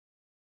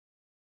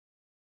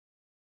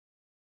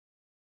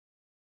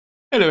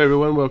Hello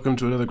everyone, welcome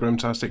to another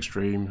Grumtastic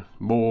stream.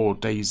 More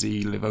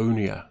Daisy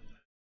Livonia.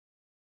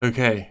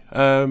 Okay,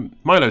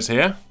 Milo's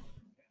here.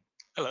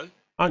 Hello.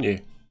 Aren't you?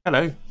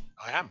 Hello.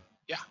 I am,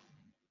 yeah.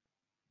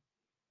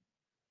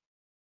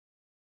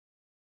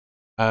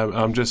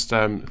 I'm just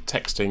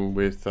texting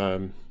with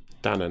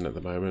Dannon at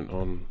the moment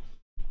on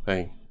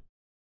thing.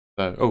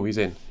 So, oh, he's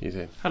in.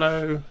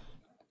 Hello.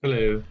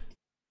 Hello.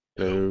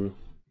 Hello.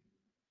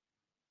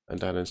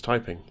 And Dannon's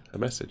typing a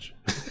message.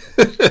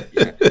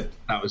 Yeah,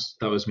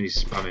 that was me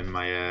spamming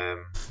my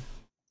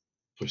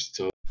push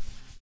to talk.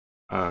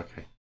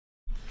 Okay.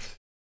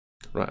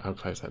 Right, I'll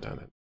close that down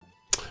then.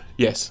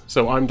 Yes,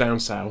 so I'm down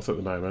south at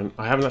the moment.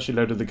 I haven't actually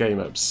loaded the game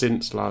up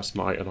since last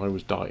night, and I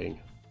was dying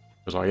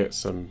because I ate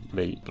some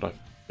meat, but I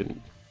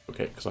didn't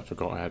cook it because I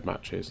forgot I had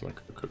matches and I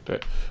could have cooked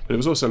it. But it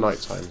was also night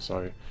time,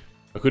 so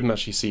I couldn't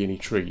actually see any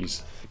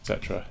trees,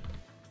 etc.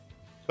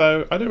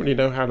 So I don't really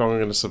know how long I'm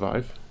going to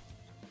survive.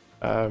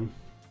 But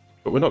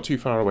we're not too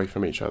far away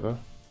from each other,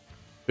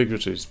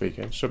 figuratively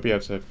speaking. Should be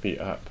able to meet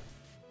up.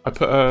 I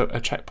put a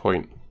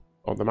checkpoint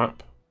on the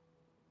map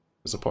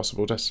as a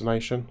possible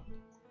destination.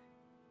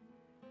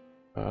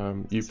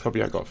 You've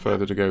probably got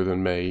further to go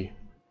than me,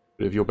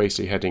 but if you're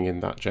basically heading in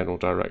that general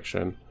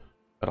direction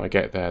and I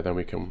get there, then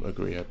we can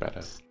agree a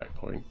better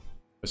checkpoint,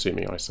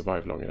 assuming I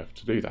survive long enough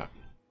to do that.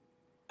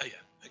 Oh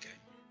yeah, okay.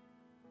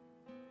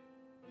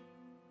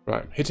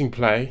 Right, hitting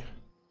play.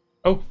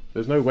 Oh,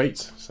 there's no wait,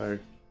 so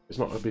it's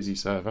not a busy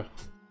server.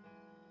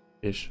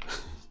 Ish.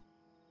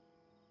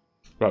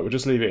 Right, we'll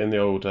just leave it in the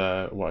old,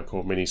 what I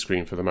call mini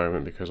screen for the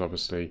moment, because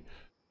obviously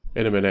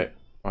in a minute,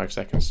 5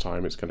 seconds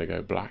time, it's going to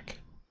go black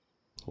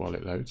while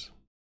it loads.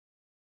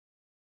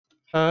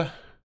 How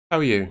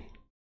are you,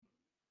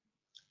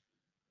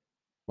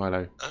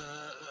 Milo?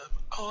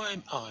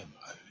 I'm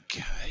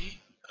okay.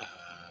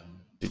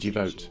 Did you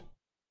vote?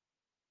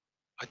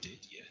 I did,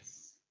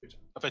 yes.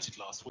 I voted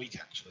last week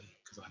actually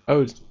because I.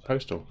 Oh, it's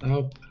postal.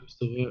 Oh,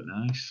 postal vote,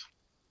 nice.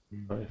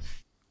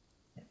 Nice.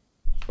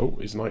 Oh,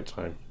 it's night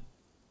time.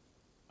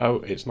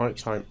 Oh, it's night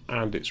time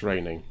and it's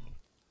raining.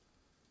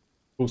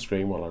 Full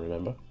stream while I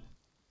remember.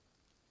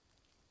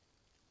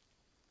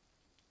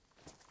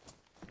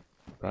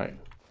 Right.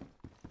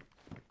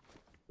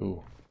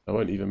 Oh, I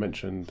won't even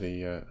mention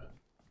the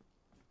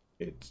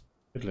it's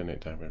fiddling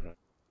it down right.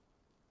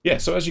 Yeah,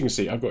 so as you can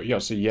see, I've got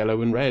lots of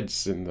yellow and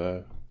reds in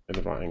the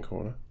right hand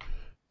corner.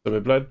 So my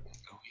blood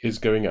is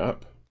going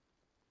up.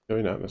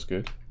 Going up, that's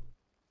good.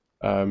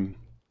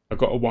 I've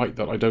got a white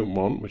that I don't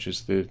want, which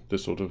is the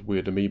sort of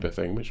weird amoeba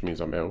thing, which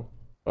means I'm ill.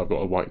 I've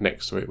got a white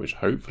next to it, which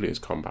hopefully is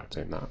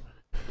combating that.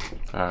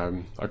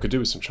 I could do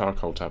with some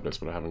charcoal tablets,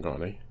 but I haven't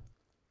got any.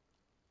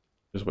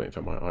 Just waiting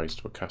for my eyes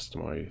to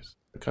accustomed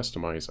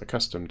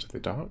to the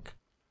dark.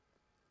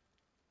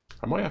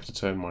 I might have to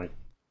turn my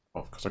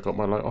off because I got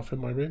my light off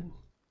in my room.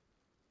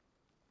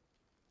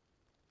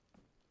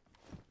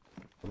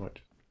 I might.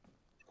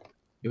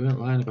 You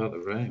weren't lying about the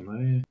rain, were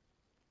you?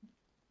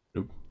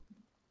 Nope.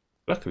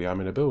 Luckily,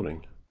 I'm in a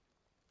building.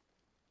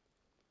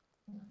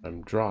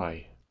 I'm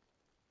dry.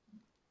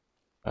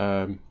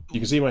 You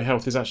can see my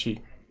health is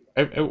actually...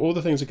 all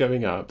the things are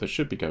going up that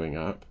should be going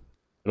up,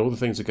 and all the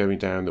things are going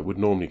down that would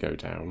normally go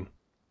down,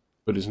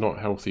 but it's not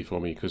healthy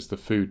for me because the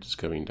food's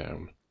going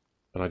down,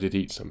 and I did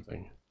eat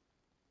something.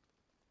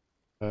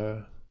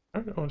 Oh,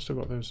 I still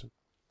got those.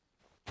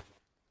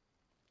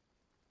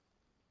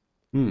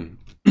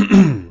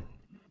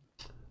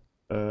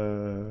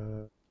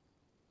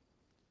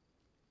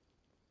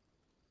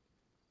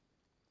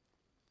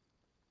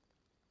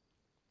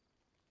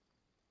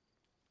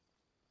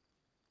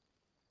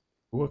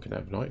 Oh, I can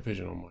have night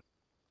vision on my.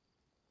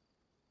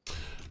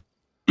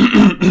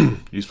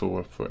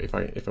 Useful for if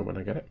and when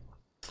I get it.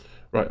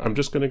 Right, I'm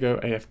just going to go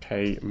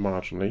AFK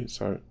marginally,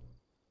 so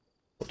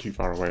not too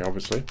far away,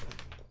 obviously.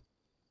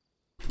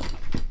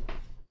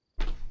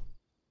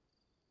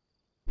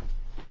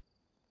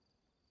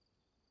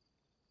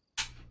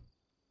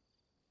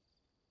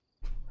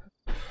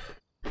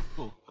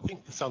 Cool. I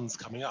think the sun's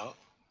coming up.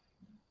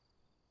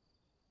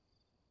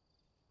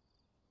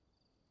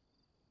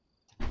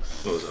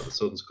 What was that? The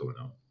sun's coming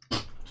up.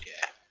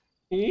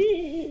 Yeah.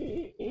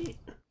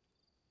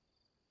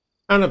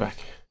 And I'm back.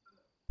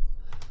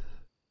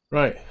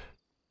 Right.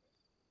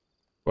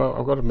 Well,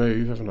 I've got to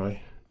move, haven't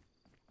I?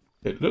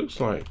 It looks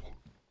like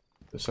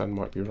the sun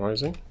might be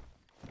rising,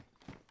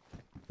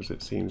 because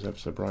it seems ever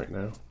so bright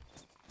now.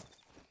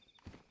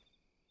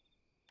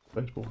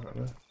 Baseball hat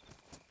there.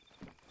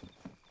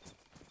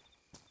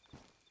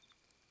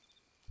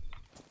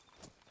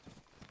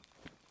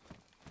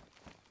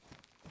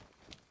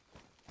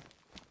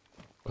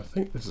 I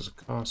think this is a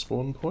car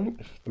spawn point,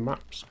 if the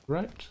map's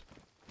correct.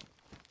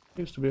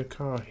 Seems to be a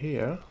car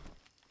here.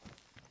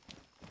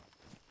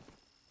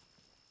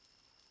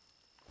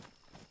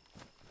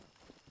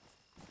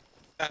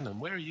 Dannon,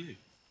 where are you?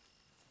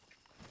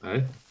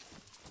 Hey?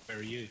 Where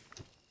are you?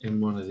 In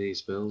one of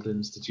these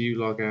buildings. Did you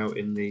log out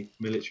in the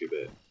military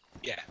bit?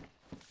 Yeah.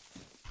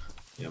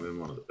 Yeah, I'm in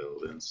one of the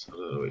buildings. I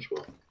don't know which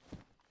one.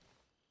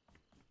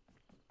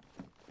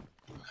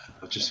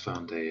 I've just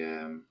found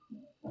a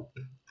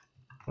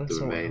the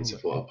remains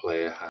of what a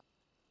player had.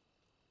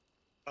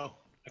 Oh,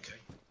 okay.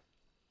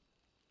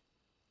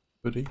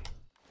 Hoodie.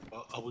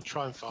 Well, I will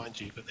try and find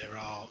you, but there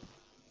are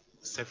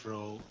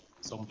several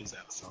zombies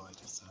outside,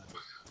 so...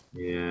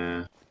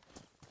 Yeah.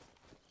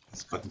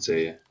 I can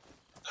see you.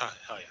 Oh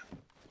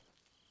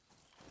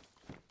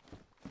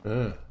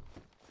yeah.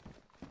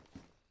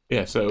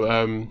 Yeah,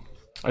 so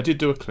I did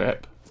do a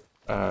clip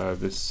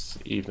this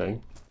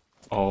evening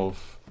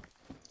of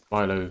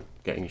Milo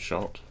getting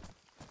shot.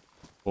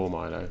 Or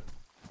Milo.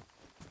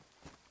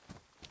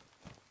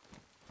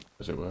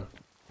 As it were.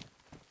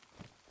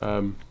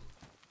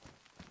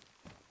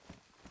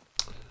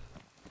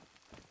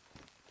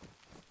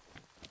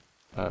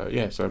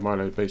 Yeah, so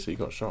Milo basically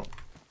got shot.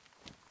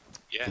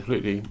 Yeah.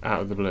 Completely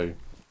out of the blue.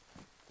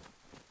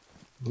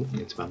 Oh,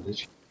 it's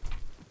bandage.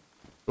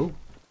 Oh,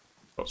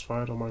 shots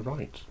fired on my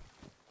right.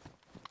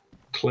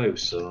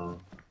 Close or?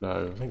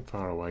 No, I think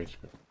far away.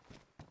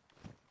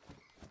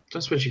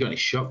 Don't suppose you got any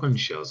shotgun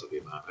shells up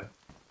your Milo?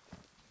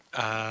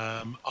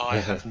 I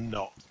have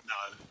not,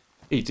 no.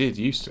 He did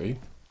used to.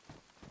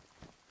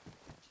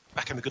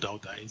 Back in the good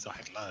old days, I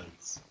had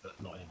loads, but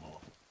not anymore.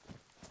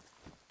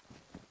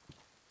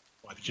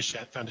 Why, have you just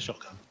found a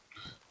shotgun?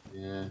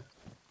 Yeah.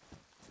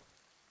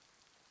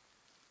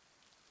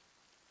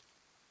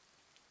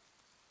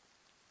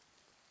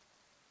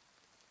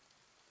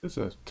 There's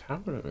a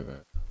tower over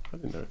there. I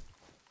didn't know.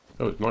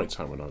 Oh, it's night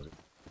time when I was in.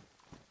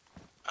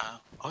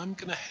 I'm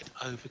going to head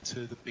over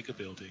to the bigger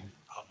building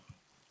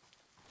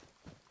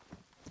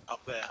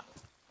up there.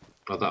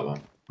 Oh, that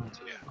one.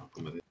 Yeah. I'll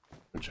come with it.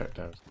 And check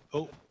down.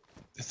 Oh,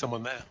 there's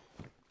someone there.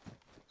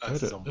 Oh, Heard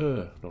it's a it. zombie.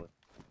 No.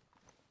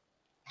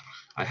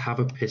 I have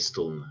a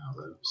pistol now,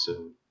 though,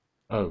 so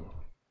Oh,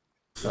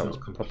 that was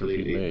not probably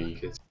completely me.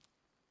 like it.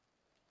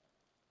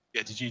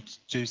 Yeah, did you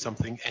do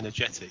something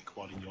energetic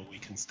while in your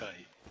weakened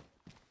state?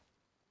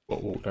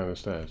 What, walk down the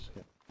stairs?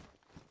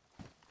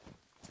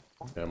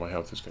 Yeah, my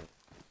health is good.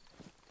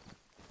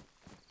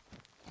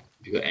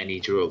 Have you got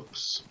any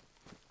drugs?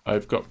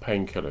 I've got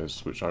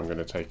painkillers, which I'm going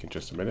to take in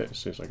just a minute as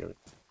soon as I get in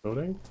the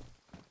building.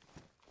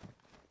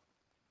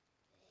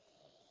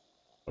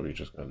 Probably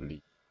just going to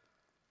leave.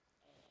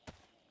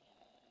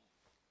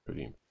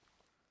 Brilliant.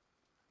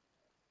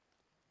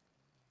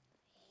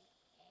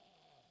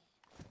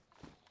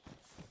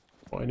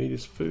 What I need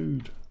is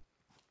food.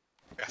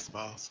 Gas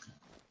mask.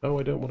 No,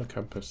 I don't want a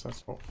compass.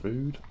 That's not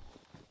food.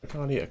 I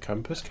can't eat a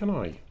compass, can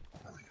I?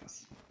 I think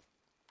that's...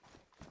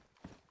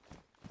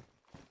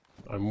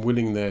 I'm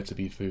willing there to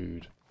be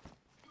food.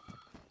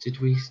 Did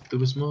we? There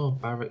was more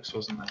barracks,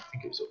 wasn't there? I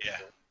think it was up Yeah.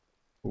 there.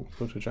 Oh,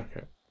 filter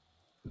jacket.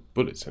 There's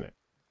bullets in it.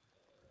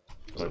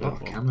 There's a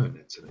lot of camo in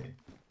it today.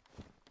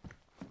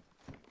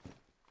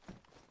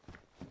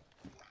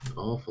 An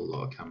awful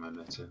lot of camo in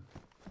it.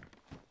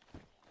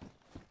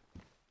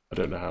 I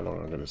don't know how long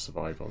I'm going to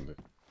survive on this.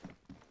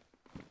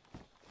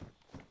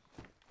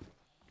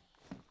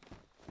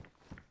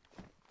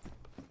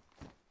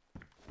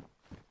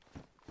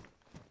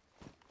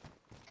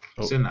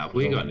 So now, have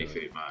we got any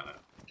food, Milo?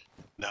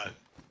 No.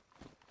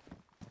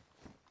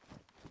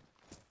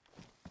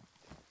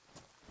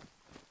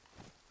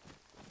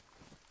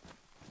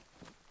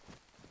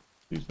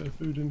 Is there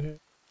food in here?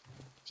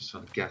 Just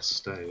on a gas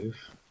stove.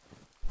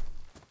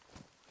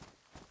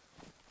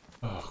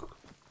 Oh,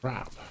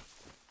 crap.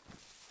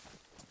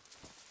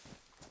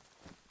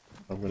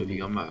 I'm What going have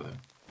you got, Milo?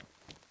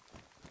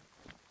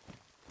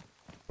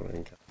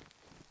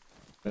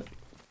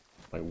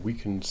 My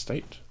weakened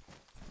state.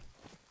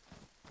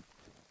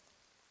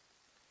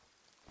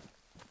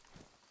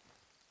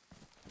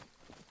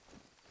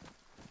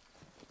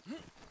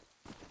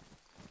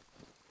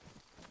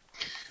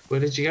 Where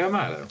did you go,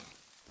 Milo?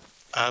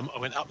 I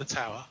went up the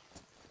tower,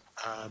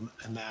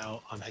 and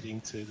now I'm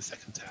heading to the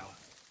second tower.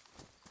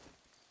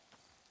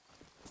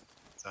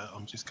 So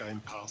I'm just going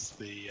past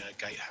the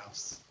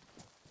gatehouse.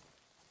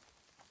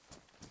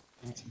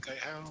 Into the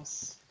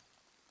gatehouse.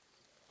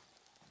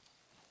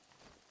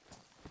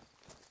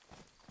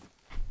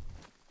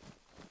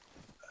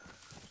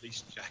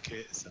 Police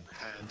jackets and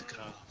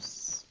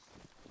handcuffs.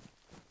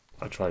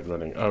 I tried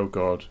running. Oh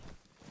god.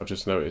 I've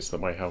just noticed that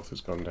my health has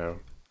gone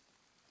down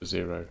to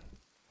 0.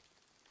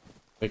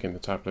 Taking the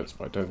tablets,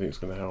 but I don't think it's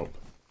going to help.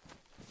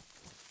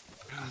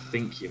 I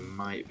think you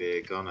might be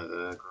a goner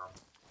there, Grom.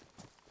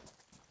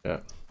 Yeah.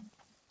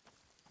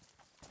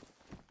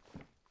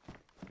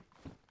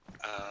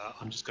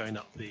 I'm just going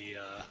up the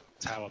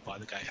tower by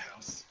the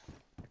gatehouse.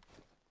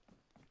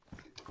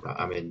 Right,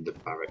 I'm in the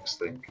barracks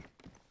thing.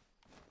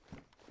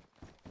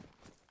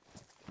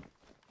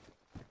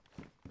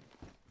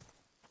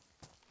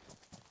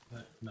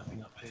 No,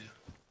 nothing up here.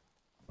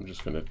 I'm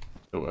just going to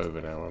tilt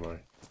over now, am I?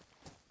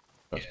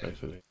 That's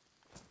basically.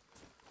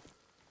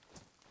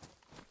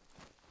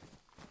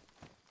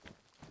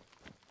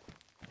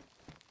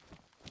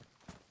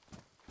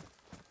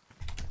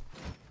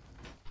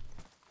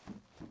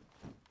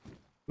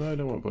 No, I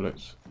don't want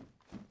bullets.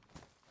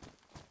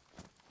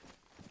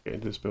 Get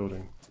into this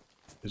building.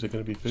 Is there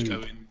going to be food?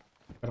 Just go in.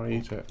 Can I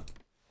eat it?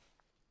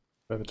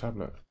 No, the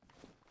tablet.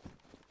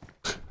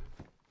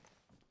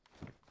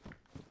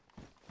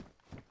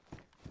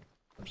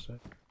 say.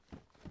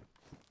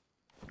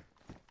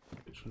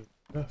 Literally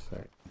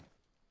nothing.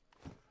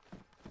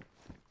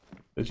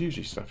 There's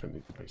usually stuff in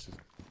these places.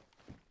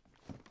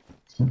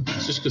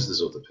 It's just because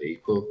there's other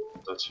people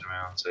dodging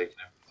around taking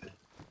everything.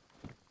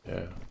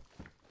 Yeah.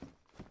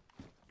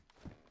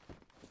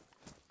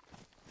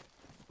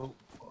 Oh,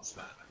 what's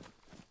that?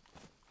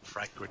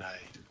 Frag grenade.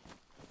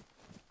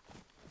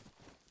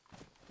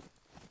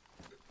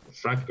 A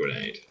frag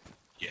grenade?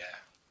 Yeah.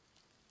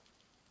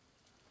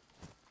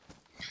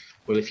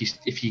 Well,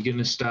 if you're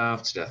gonna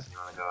starve to death and you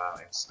want to go out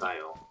in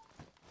style,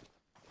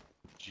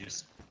 You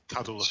just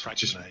cuddle the frag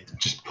grenade.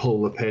 just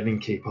pull the pin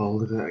and keep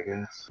hold of it, I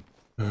guess.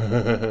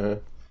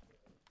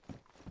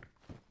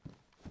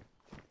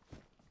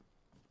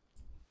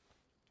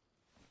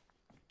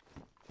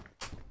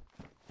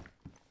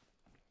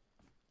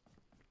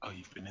 Oh,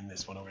 you've been in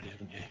this one already,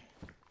 haven't you?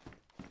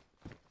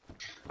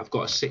 I've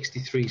got a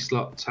 63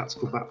 slot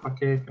tactical backpack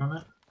here, if you want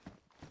it.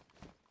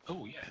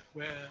 Oh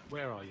yeah.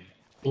 Where are you?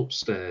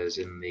 Upstairs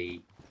in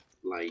the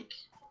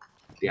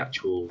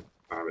actual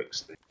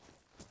barracks thing.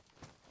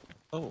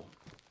 Oh,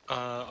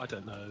 I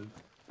don't know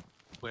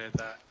where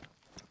that.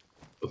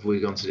 Have we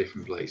gone to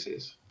different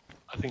places?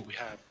 I think we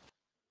have.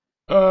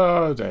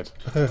 Oh, dead.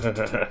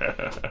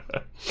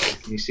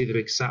 Can you see the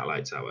big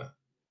satellite tower?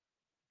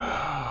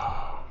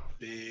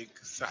 Big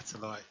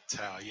satellite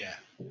tower. Yeah.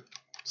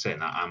 Saying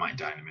that, I might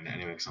die in a minute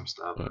anyway because I'm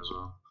starving as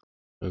well.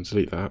 Don't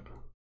delete that.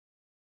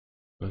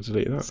 Don't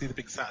delete that. See the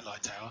big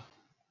satellite tower?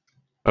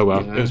 Oh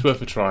well, Yeah. it was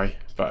worth a try,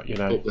 but you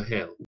know. Up the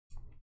hill.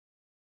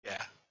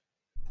 Yeah.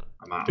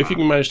 I'm out If you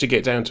now. can manage to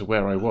get down to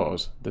where I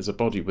was, there's a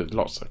body with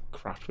lots of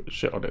crap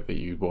shit on it that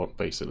you want,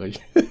 basically.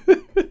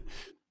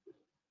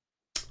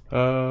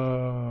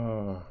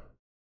 All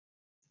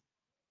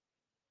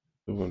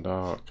and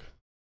dark.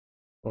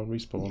 Go on,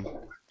 respawn.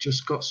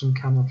 Just got some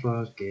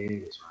camouflage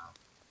gear as well.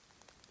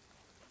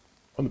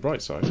 On the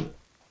bright side.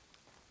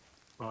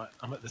 Right.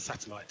 I'm at the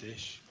satellite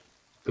dish.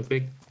 The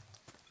big.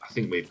 I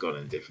think we've gone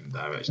in different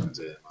directions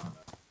here.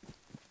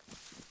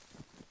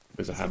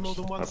 There's a Is there more house.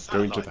 than one I'm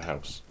going to satellite? the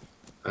house.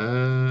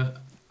 I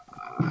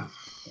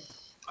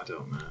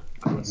don't know.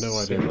 I have no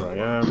idea where I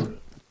am.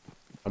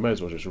 I may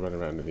as well just run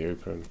around in the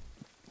open.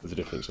 There's a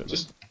difference in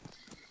Just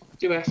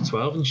do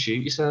F12 and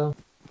shoot yourself.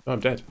 Oh, I'm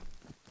dead.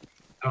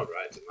 Oh,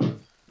 right.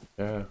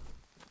 Yeah.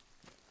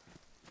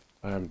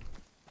 I am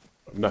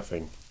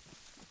nothing.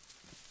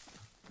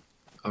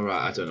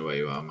 Alright, I don't know where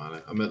you are,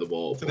 man. I'm at the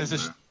wall. So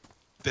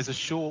there's a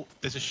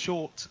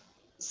short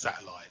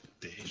satellite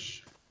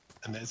dish,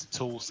 and there's a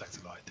tall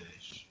satellite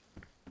dish.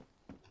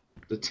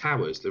 The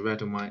towers, the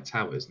red and white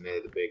towers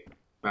near the big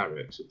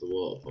barracks of the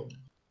water pump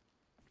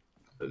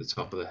at the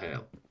top of the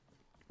hill.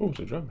 Oh, there's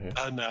a drum here.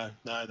 Oh no,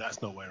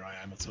 that's not where I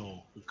am at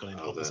all. We've gone in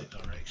opposite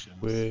directions.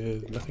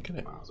 With nothing in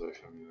it. Miles away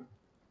from you.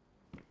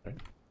 Okay.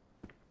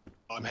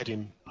 I'm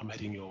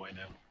heading your way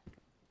now.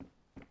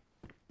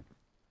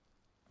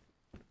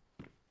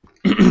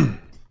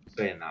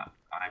 Saying that,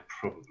 I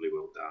probably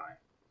will die.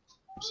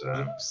 So,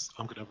 Oops,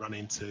 I'm going to run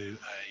into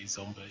a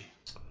zombie.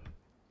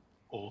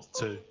 Or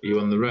two. are you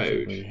on the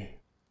road?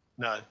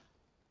 No.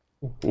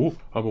 Oh,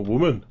 I'm a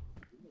woman.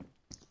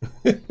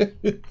 A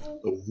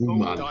Oh,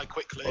 woman. die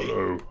quickly.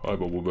 Hello,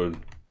 I'm a woman.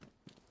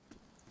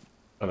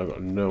 And I've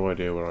got no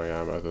idea where I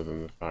am other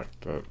than the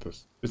fact that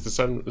it's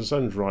the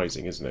sun's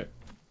rising, isn't it?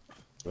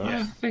 Yeah,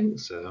 I think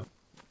so.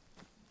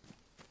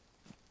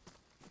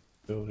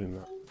 Building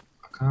that.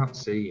 I can't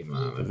see you,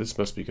 man. This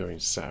must be going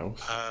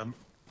south.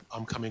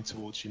 I'm coming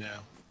towards you now.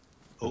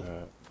 Oh,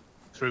 Uh,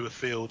 through a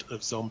field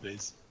of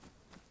zombies.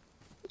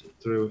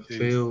 Through a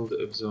field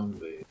of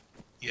zombies.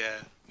 Yeah,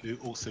 who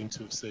all seem to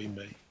have seen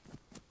me.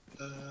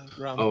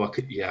 Run. Oh, I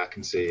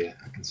can see you.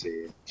 I can see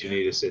you. Do you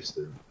need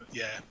assistance?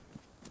 Yeah.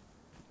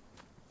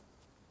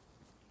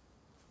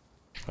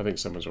 I think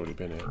someone's already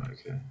been here.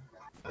 Okay.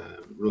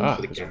 Run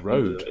for the there's a gate.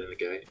 road. In the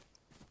gate.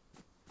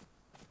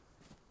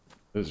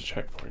 There's a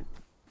checkpoint.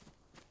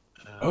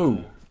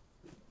 Oh,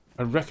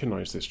 I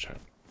recognise this chap.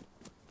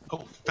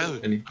 Oh,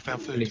 food. I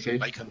found food. Any food?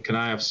 Bacon. Can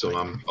I have some?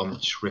 I'm on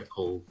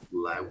triple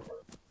low.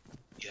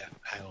 Yeah,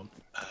 hang on.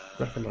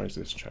 Recognise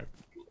this chap.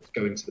 Let's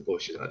go into the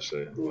bushes,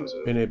 actually. Otherwise,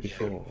 Been here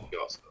before.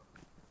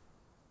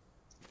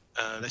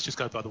 Let's just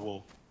go by the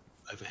wall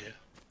over here.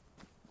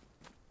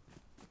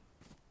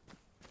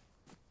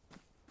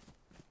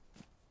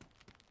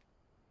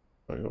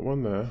 I got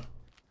one there.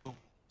 Do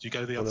you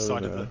go the One other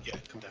side over of the? there. Yeah,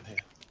 come down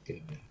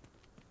here.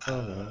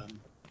 Oh,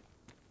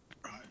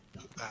 Right,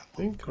 put that on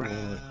think the I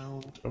might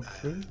ground. go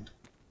through. And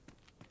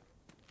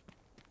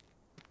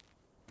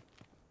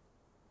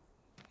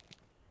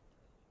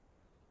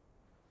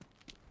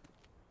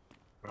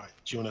right,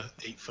 do you want to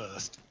eat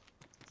first?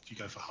 If you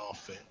go for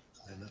half it,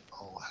 and then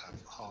I'll have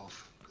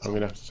half. I'm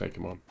gonna have to take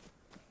him on.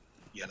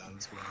 Yellow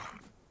as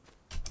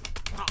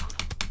well.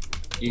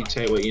 You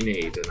take what you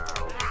need, and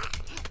I'll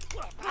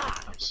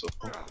have some.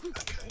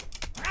 Okay.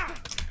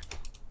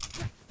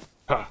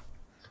 Ha!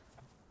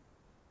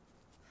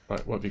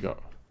 Right, what have you got?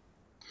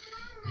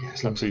 Yeah,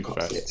 as Some long as I've food got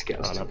first. to get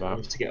us I'll to, have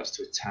that. to get us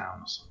to a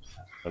town or something.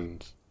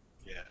 And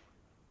Yeah.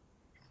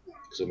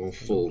 Because I'm on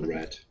full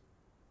red.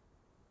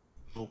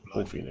 Oh, blimey.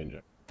 Morphine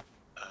inject.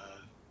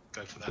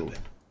 Go for that Cool.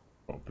 then.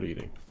 Not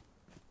bleeding.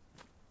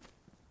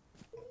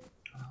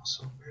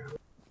 Awesome.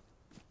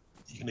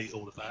 You can eat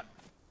all of that.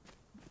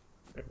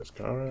 Take this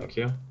car out. Thank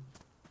you.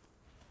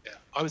 Yeah,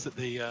 I was at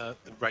the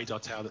radar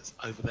tower that's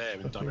over there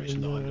in the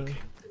direction that I'm looking.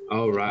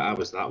 Oh right, I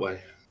was that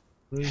way.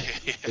 Yeah.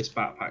 This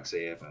backpack's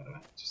here, by the way.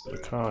 Just The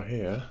car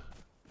here.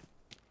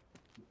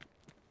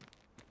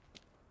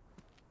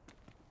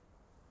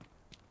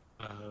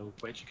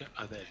 Where'd you go?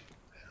 Oh, there.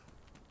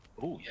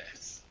 Oh,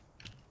 yes.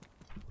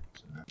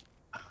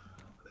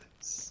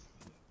 Let's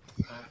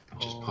I'm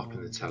just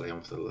popping the telly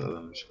on for the little.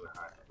 I'm just gonna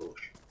hide the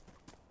bush.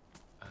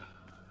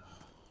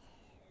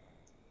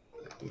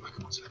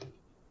 Come on, sir.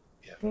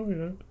 Oh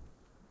yeah.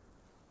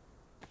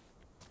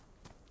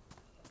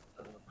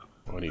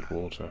 Oh, I need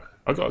water.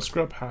 I got a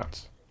scrub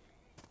hat.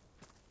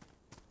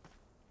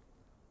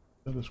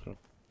 Another scrub.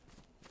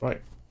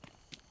 Right.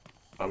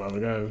 I'm having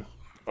a go.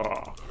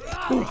 Oh.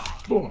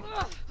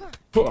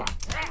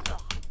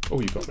 Oh,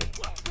 you got me.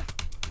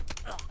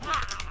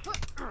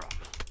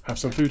 Have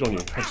some food on you.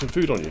 Have some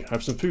food on you.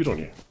 Have some food on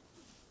you.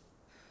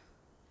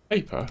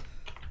 Paper?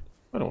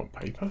 I don't want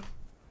paper.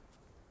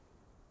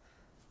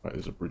 Right,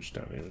 there's a bridge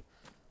down here.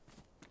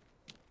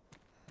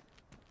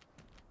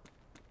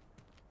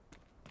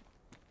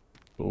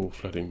 All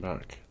flooding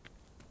back.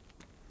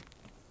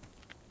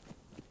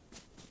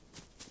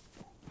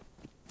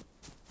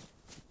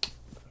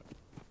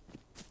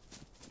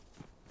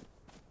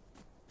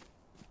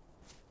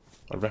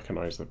 I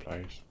recognise the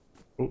place.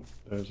 Oh,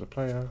 there's a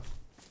player.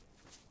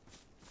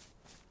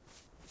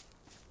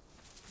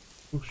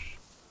 Whoosh.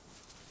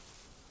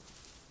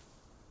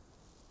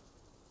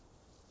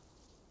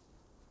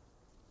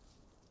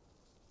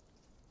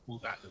 Well,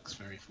 that looks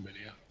very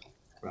familiar.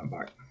 Run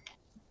back.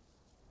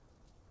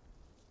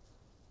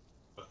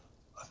 But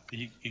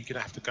you're going to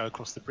have to go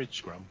across the bridge,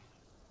 Scrum.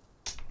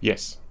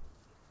 Yes.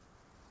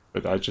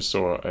 But I just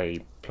saw a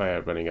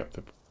player running up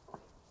the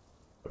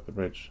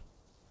bridge.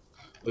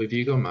 Where have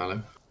you gone,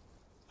 Mallow?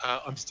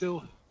 I'm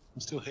still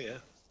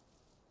here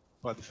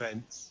by the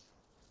fence.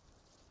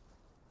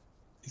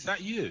 Is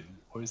that you,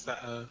 or is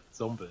that a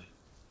zombie?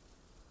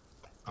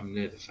 I'm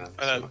near the fence.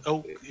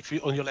 Oh, if you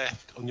on your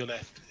left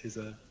is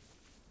a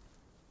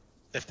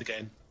left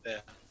again.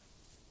 There.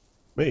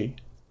 Me?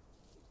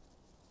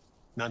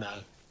 No.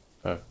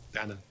 Oh.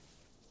 Dannon.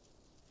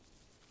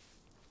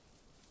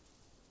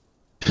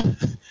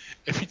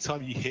 Every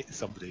time you hit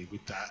somebody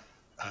with that,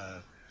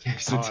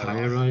 Yes, the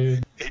tire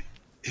iron.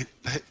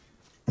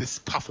 This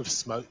puff of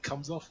smoke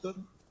comes off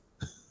them.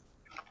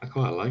 I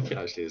quite like it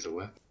actually as a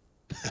weapon.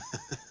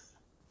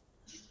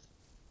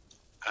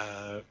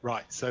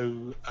 Right,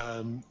 so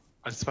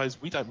I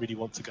suppose we don't really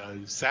want to go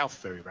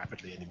south very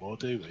rapidly anymore,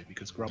 do we?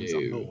 Because Grum's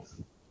up north.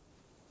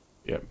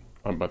 Yep,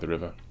 I'm by the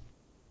river.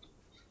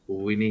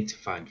 Well, we need to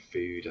find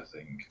food, I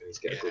think. We need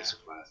to get a good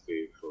supply of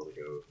food before we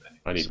go.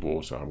 I need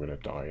water, I'm going to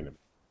die in a...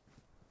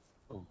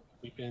 Oh,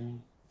 we've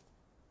been...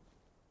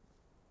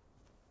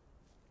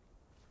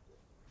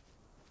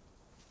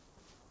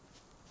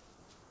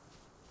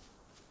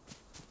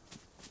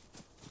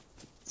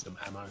 Some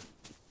ammo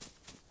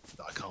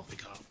that I can't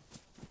pick up.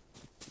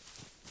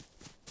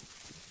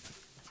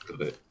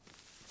 Got it.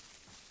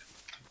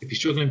 If you're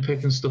struggling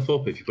picking stuff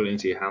up, if you put it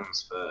into your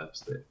hands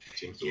first, it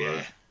seems to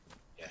work.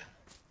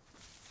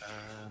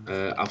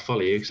 Yeah. I'll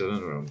follow you because I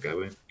don't know where I'm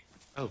going.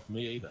 Oh,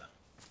 me either.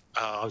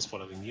 I was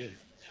following you.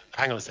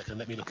 Hang on a second,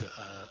 let me look at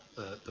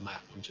the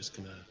map. I'm just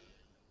going to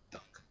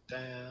duck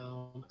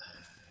down. And...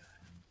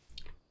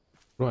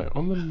 Right,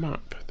 on the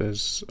map,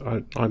 there's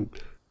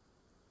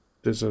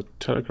there's a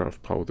telegraph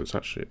pole that's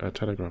actually, a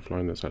telegraph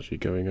line that's actually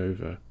going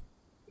over.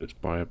 It's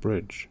by a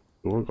bridge.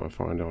 All I've got to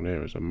find on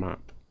here is a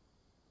map.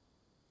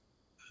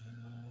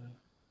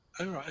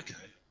 Oh, right, okay.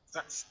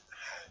 That's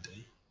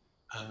handy.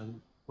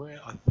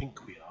 Where I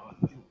think we are, I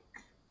think...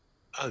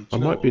 Oh, do I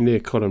you know might be what? near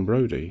Colin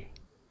Brody.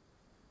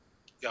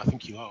 Yeah, I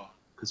think you are,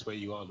 because where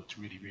you are looks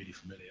really, really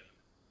familiar.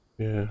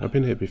 Yeah, I've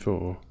been here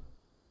before.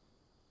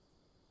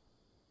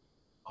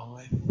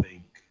 I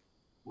think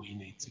we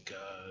need to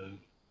go...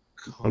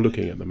 I'm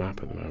looking at the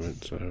map at the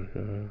moment, so...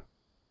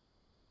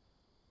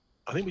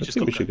 I think we I just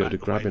think we got should go back to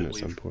the way Grabbin that at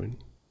some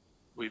point.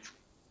 We've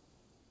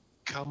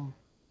come,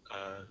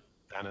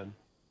 Dannon.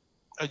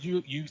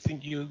 You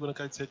think you want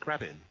to go to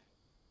Grabbin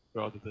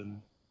rather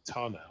than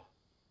Tarnow?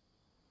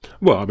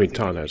 Well, I mean,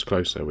 Tarnow's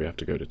closer. We have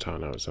to go to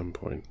Tarnow at some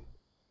point.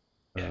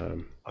 Yeah,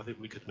 I think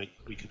we could meet.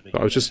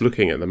 But I was just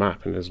looking at the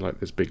map, and there's like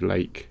this big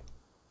lake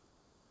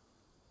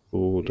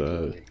called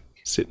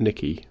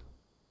Sitnicki,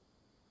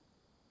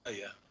 Oh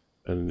yeah.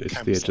 and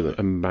it's the edge of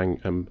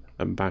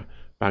the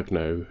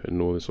Bagno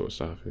and all this sort of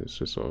stuff. It's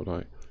just sort of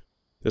like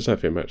there's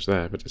nothing much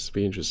there, but it's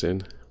be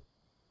interesting.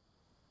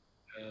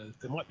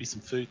 There might be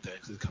some food there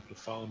because there's a couple of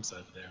farms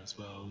over there as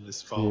well.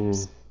 There's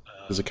farms.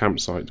 There's a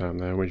campsite down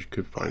there where you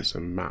could find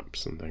some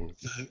maps and things.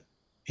 So,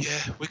 yeah,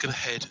 we're going to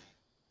head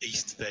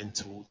east then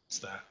towards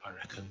that, I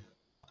reckon.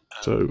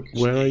 So,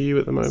 where are you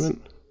at the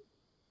moment?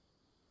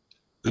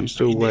 Are you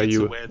still pretty where near you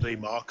to were? where the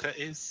marker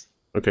is.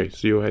 Okay,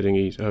 so you're heading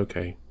east.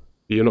 Okay,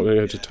 You're not going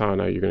to go to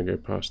Tarno, you're going to go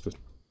past the...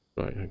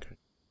 Right, okay.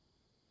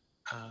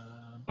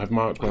 I've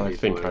marked where I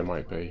think I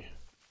might be.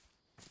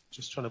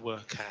 Just trying to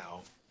work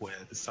out where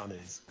the sun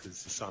is,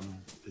 because the sun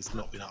has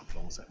not been up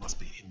long, so it must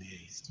be in the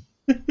east.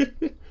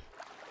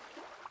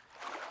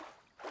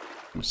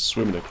 I'm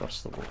swimming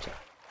across the water.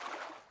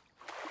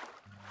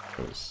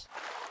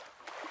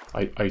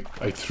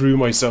 I threw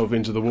myself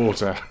into the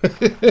water.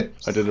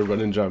 I did a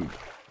run and jump.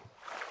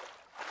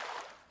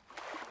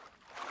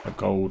 I'm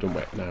cold and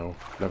wet now.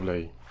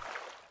 Lovely.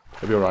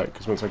 It'll be alright,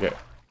 because once I get...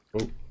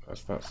 Oh,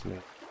 that's me.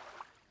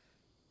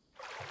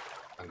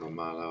 Hang on,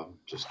 Marlo. I'm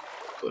just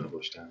putting a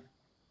bush down.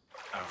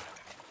 Oh,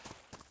 okay.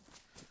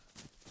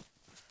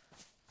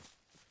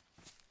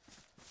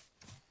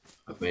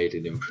 I've made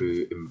an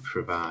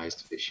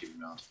improvised fishing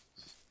rod.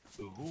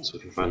 Ooh. So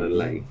if you find a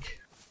lake...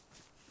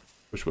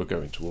 Which we're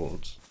going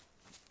towards.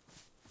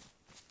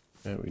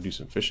 Yeah, we can do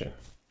some fishing.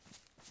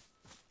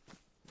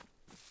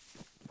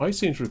 I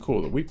seem to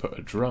recall that we put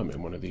a drum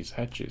in one of these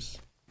hedges.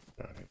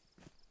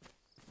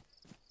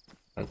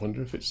 I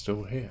wonder if it's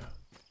still here.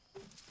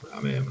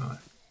 I'm here, am I?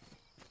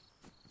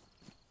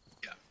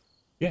 Yeah.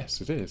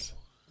 Yes, it is.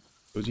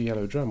 It was a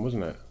yellow drum,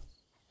 wasn't it?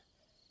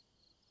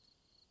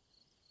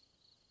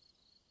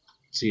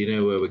 So you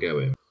know where we're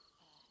going?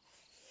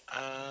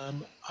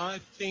 I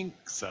think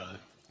so.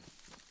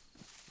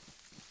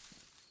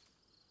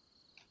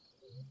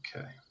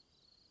 Okay.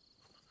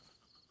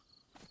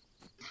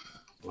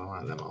 Well, I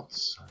like them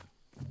odds.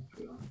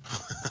 So.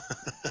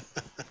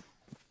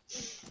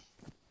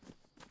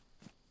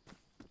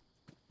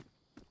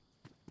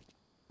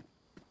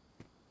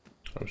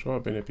 I'm sure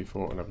I've been here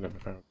before and I've never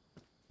found.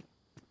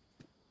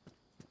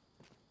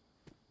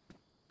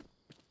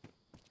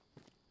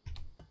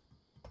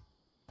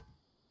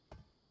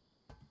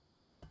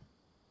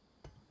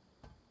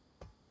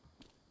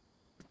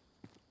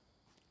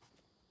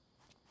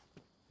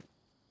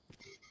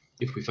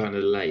 If we find a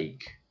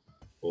lake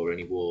or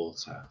any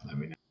water, let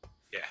me know.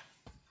 Yeah.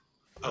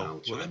 I'll Oh,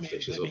 try well, and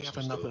fish us let me up have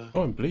some another. stuff.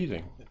 Oh, I'm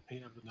bleeding. Let me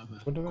have another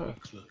What did that?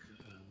 quick look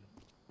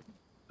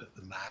at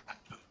the map.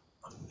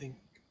 I think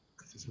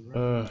there's a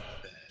road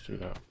there. Let's do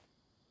that.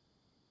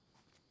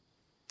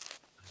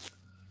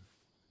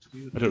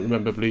 We I don't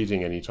remember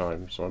bleeding any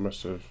time, so I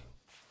must have...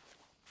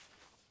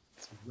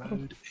 There's a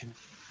road in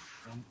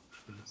front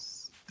of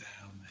us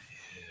down the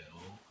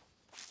hill.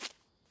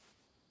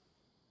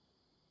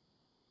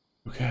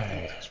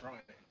 Okay. That's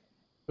right.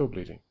 Still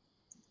bleeding.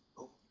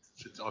 Oh,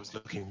 I was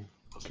looking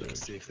to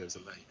see if there was a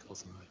lake,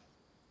 wasn't I?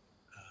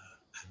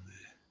 And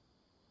there.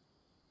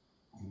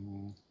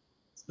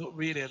 It's not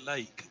really a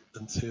lake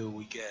until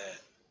we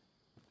get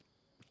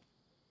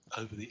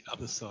over the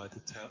other side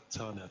of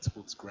Tarnow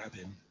towards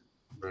Grabin.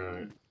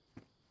 Right.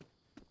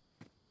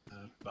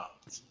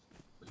 But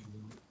we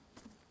will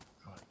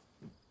right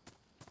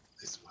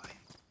this way.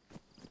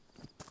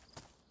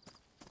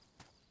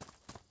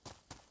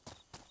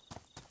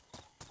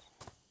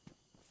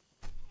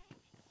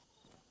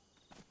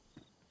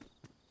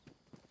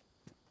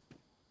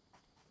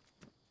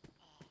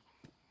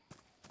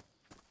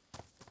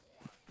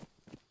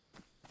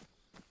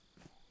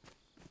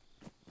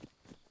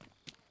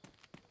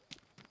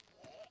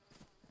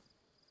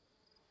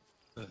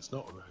 No, it's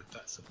not a road,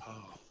 that's a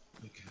path.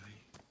 Okay.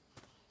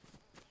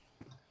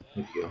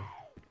 There you go.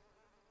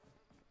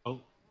 Oh,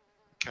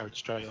 carried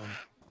straight on.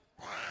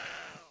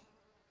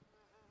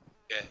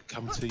 Yeah,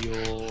 come to your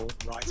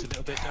right a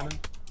little bit, Dannon.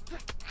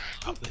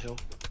 Up the hill.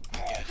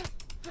 Yeah,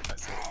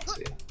 that's it.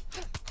 See ya.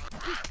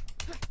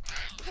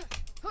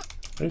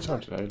 Any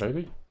time today,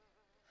 lady?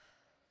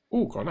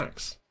 Oh, got an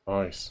axe.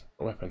 Nice.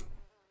 A weapon.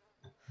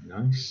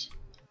 Nice.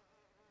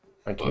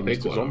 Thank Got you, a big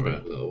Mr. one or Zombie. a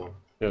little one?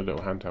 Yeah, a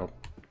little handheld.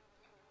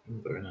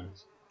 Very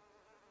nice.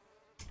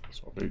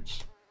 That's what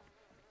boots.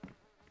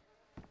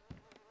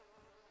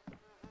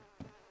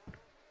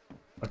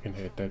 I can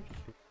hear dead.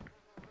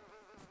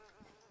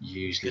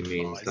 Usually Good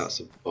means flies. that's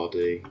a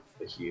body,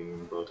 a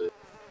human body.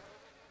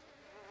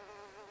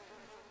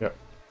 Yep.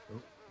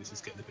 Oh, this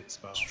is getting a bit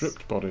sparse.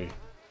 Stripped body.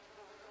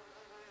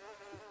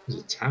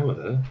 There's a tower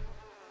there.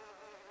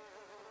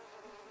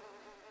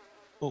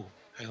 Oh,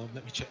 hang on,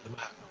 let me check the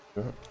map.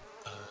 Yeah.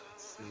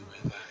 Let's see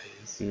where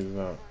that is. Either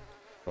that.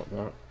 Got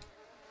that.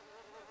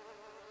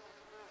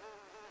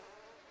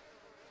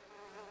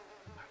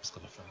 The map's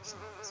got a funny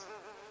size.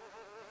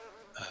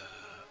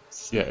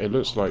 Yeah, it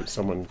looks like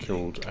someone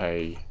killed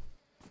a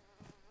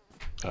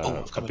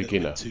I've come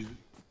beginner. A little bit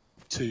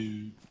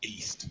to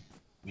east.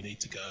 We need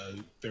to go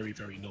very,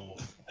 very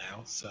north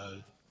now.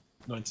 So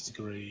 90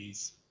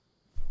 degrees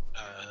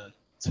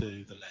to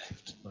the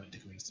left. 90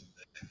 degrees to the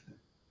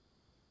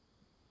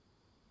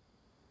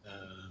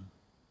left.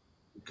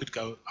 We could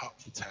go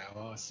up the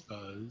tower, I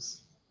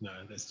suppose. No,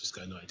 let's just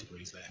go 90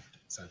 degrees left.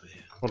 It's over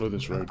here. Follow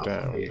this road Up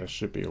down. here. There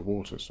should be a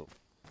water source.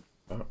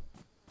 That.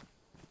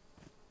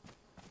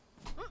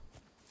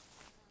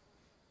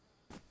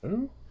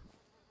 Oh?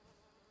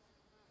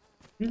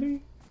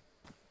 Really?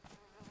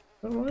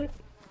 Alright.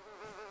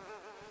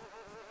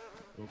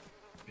 Oh,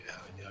 get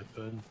out in the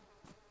open.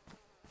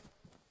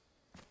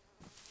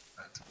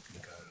 That's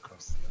going to go across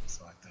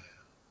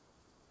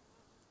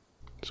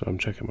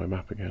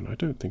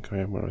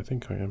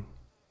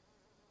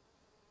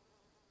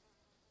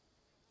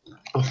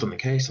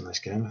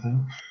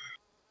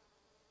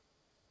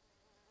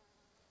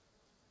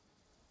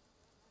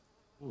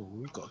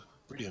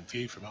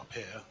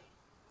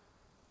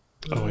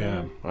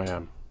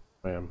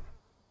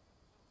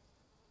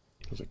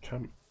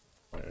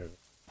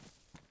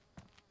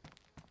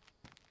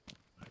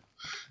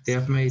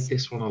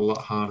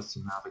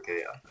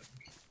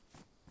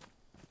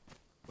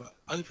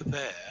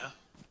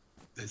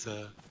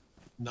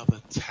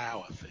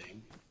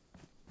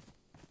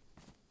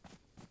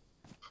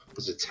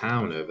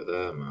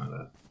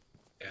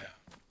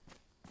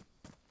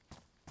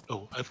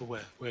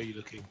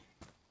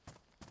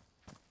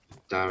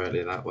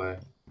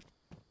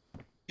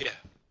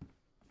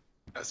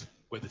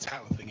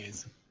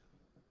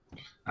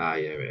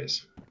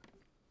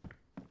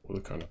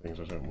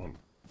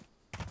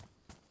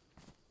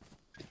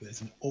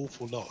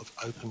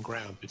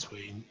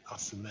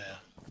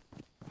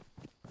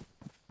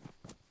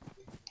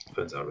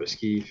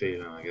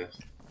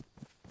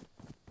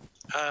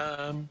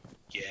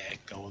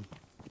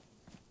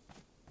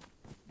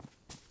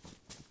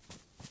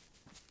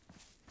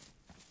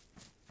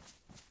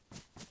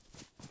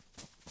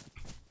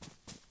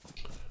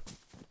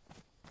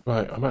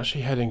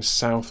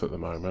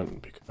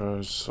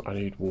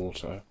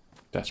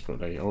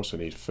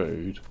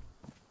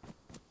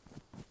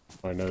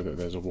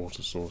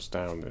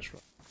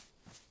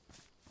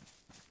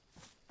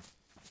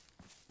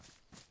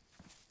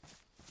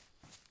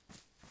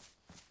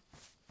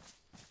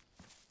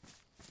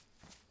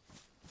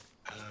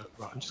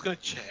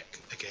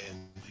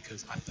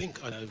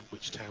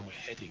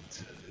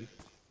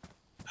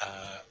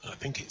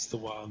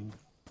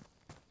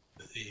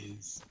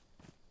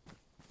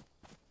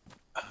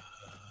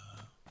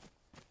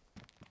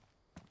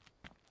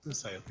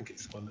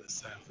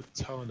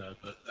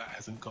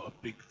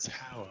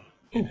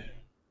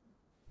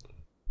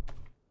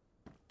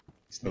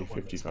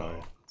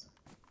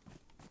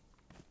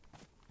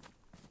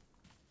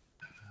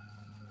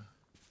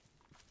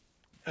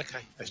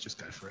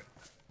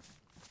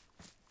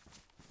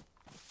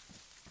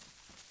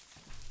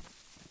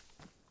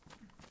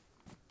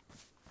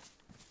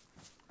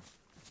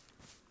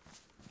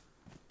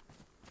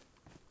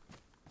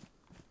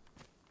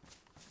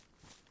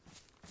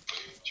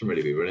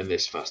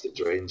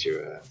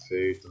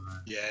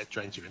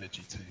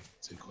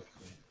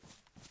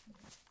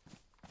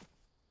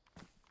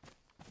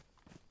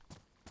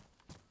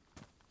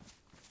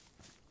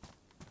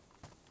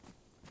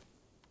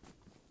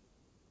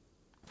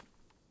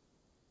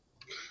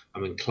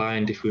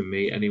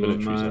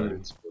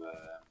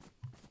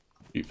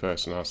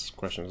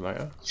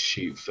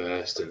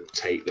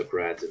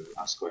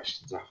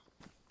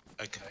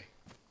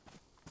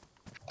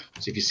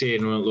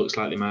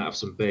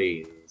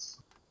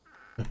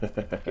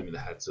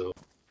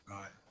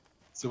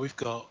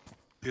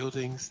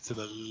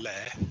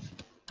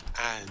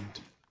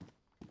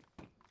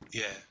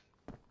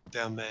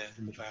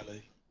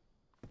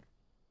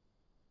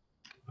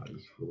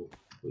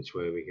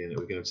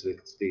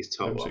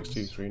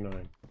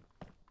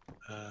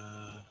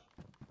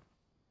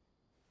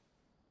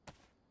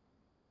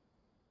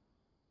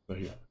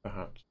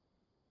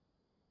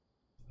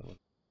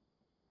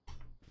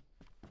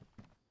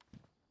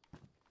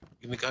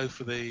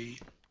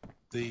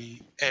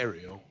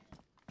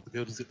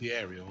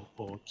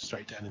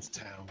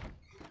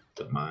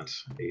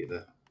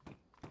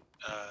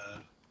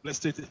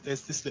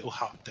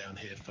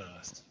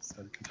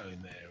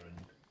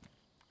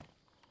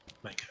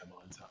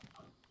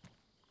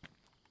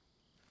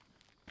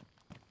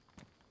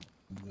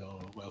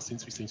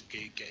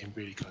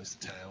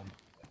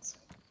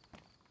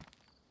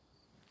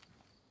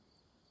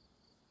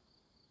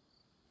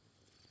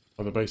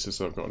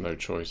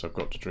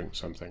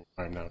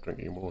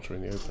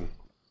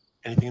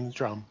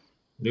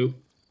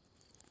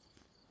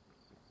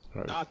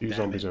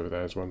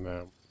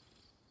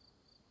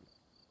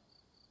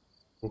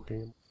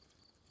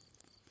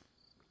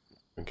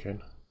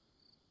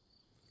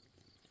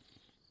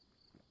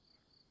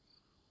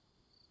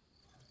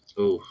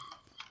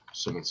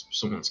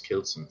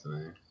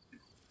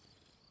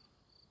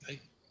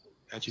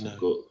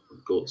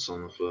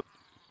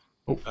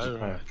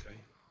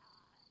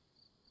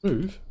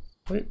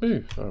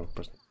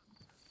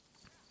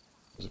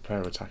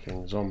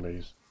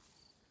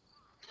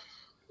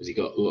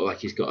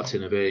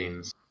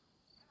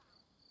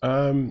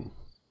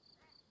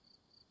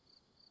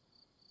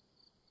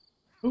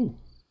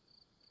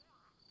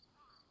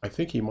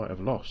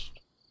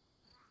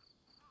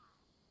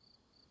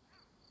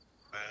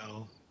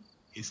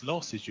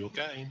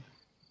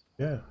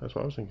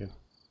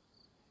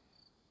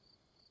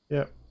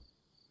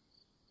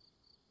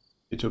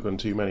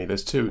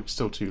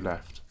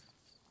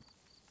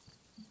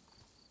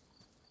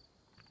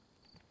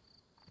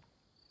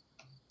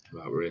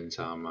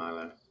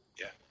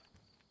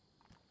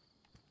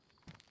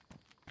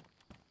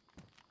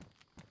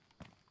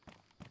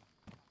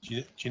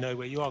Do you know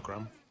where you are,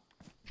 Grum?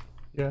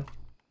 Yeah.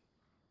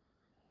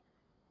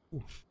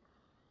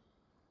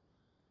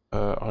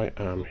 I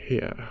am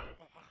here.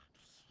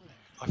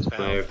 I found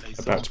player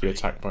a About to be zombie.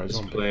 attacked by a There's a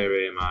zombie. player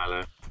here,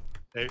 Milo.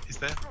 There, is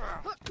there?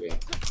 Yeah.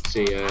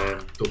 See,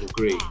 double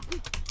green.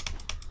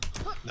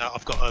 No,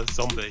 I've got a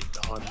zombie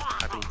that I'm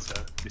having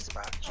to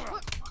dispatch. I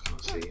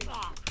can't see him.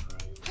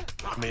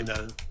 I'm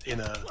in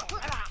a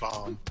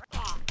barn.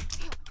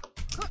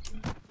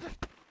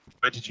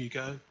 Where did you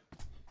go?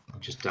 I'm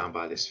just down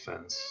by this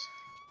fence.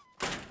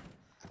 Should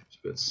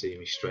be able to see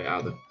me straight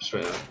out the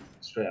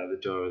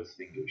door of the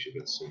thing. You should be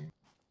able to see me.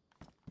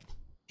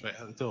 Straight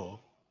out the door?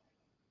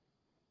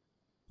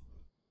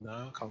 No,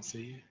 I can't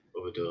see you.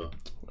 Other door.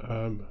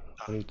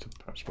 I need to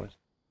patch my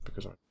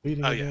because I'm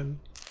bleeding Oh, yeah. again.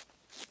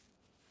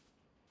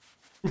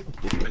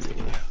 Where's the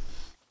way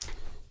out?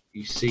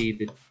 You see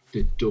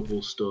the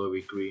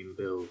double-story green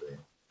building,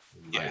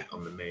 Yeah. like,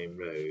 on the main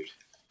road.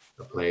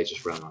 The player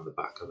just ran on the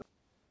back of it.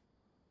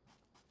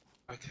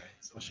 Okay,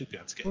 so I should be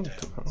able to get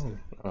down.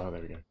 Oh,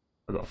 there we go.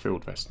 I've got a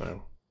field vest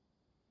now.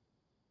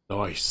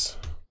 Nice.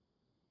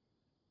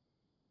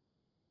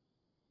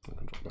 I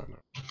can drop that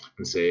now.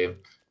 And see him.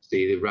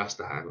 See the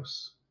Rasta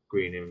house,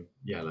 green and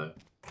yellow.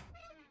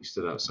 He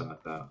stood outside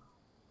that.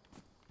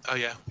 Oh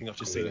yeah, I think I've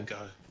just seen him go.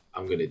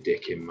 I'm gonna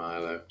dick him,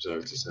 Milo.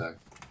 Sorry to say.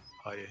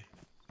 Are you?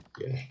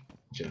 Yeah,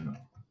 general.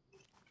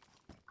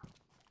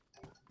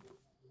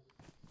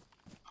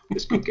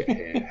 This could get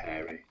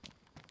hairy.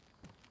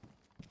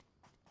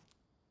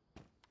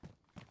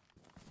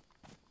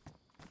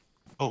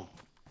 Oh,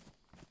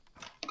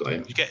 Got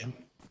him. you get him?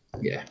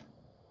 Yeah.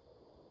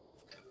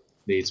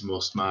 Needs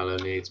must, Milo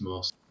needs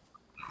must.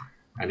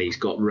 And he's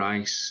got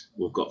rice.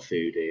 We've got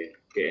food here.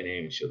 Get in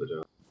here and shut the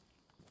door.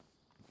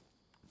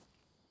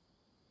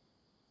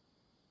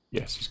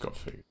 Yes, he's got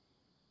food.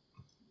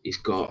 He's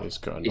got a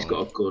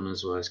gun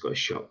as well. He's got a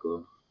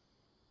shotgun.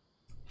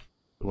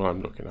 The one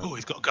I'm looking at. Oh,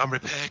 he's got a gun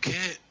repair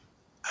kit.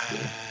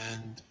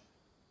 And...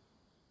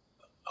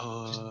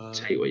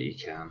 Just take what you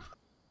can.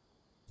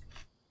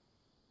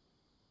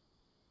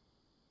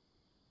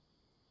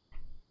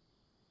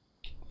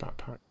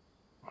 Backpack.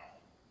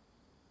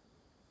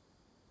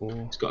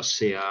 Oh. He's got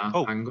a CR.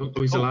 Oh, Hang on.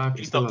 Oh, he's alive.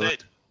 He's still not alive.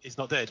 dead. He's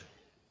not dead.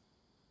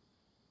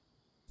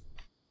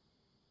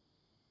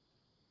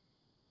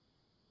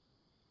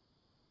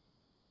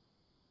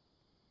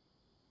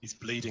 He's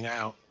bleeding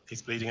out.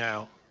 He's bleeding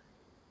out.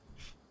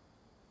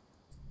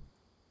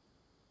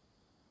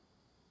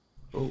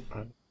 Oh,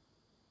 and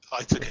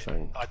I took it.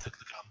 thing. I took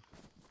the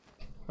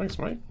gun. Thanks,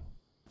 mate.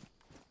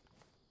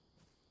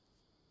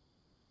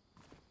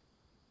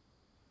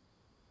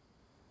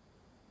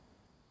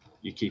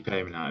 You keep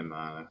aiming at him,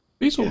 Milo.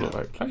 These all look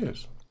like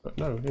players, but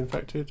no,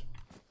 infected,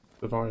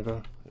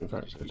 survivor,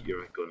 infected.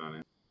 You're a gun on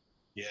him.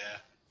 Yeah.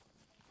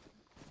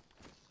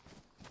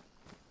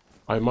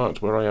 I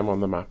marked where I am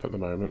on the map at the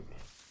moment.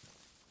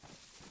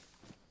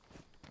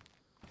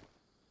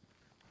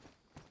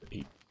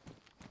 Eat.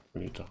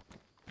 We need to.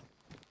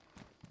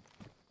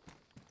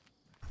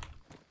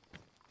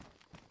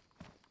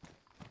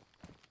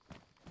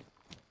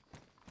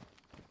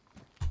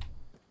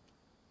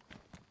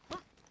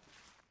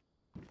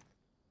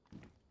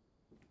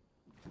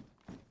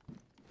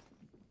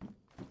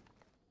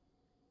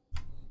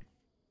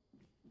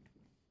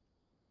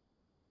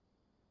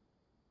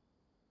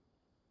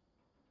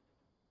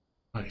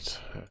 Right,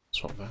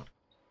 swap that.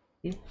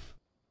 Do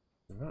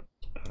that.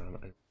 And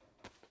open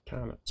a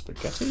can of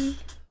spaghetti.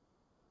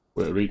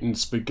 We're eating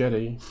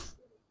spaghetti.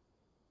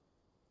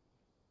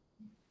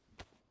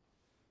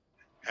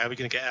 How are we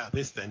going to get out of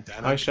this then,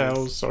 Dan? Hi,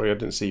 Shells. Sorry, I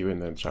didn't see you in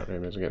the chat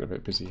room. I was getting a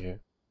bit busy here.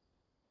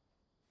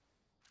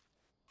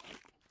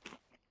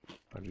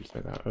 How did you say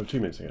that? Oh, 2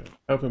 minutes ago.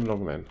 Help him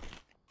along then.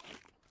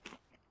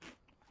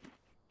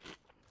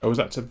 Oh, was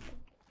that to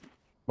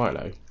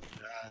Milo?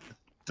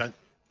 Don't.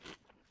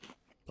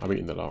 I'm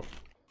eating the lot.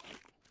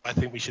 I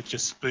think we should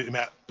just boot him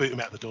out. Boot him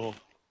out the door.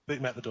 Boot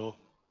him out the door.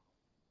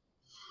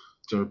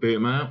 Do you want to boot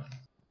him out?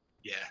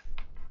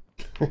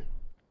 Yeah.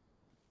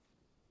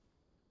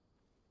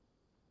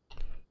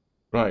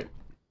 Right.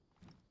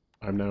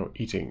 I'm now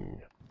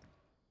eating.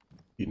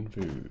 Eating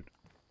food.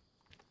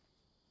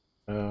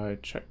 I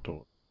checked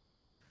all.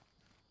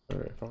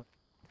 Verify.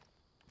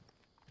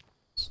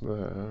 It's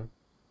there.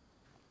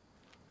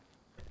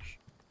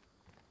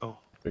 Oh.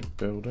 Big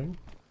building.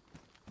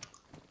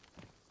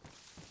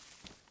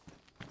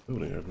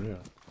 Building over here.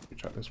 We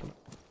check this one.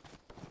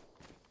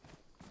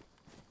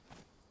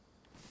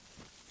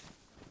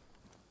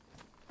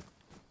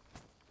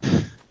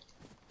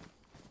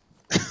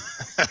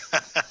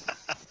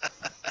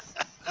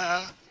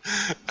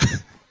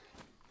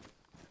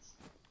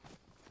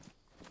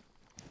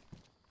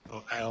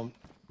 Oh, hang on.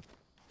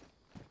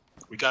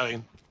 We're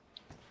going.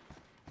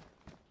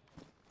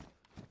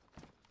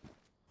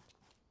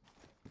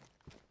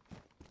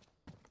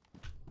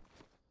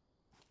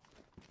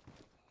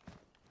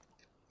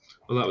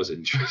 Well, that was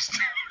interesting.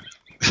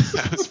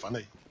 That was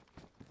funny.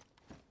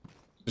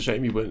 It's a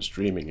shame you weren't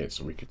streaming it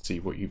so we could see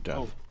what you've done.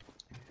 Oh.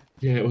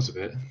 Yeah, it was a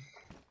bit.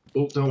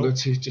 Oh, don't go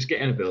too. Just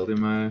get in a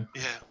building, man.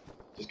 Yeah.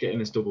 Just get in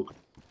this double.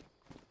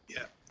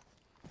 Yeah.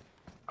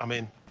 I'm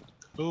in.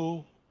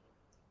 Oh.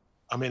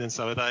 I'm in and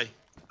so are they.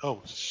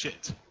 Oh,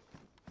 shit.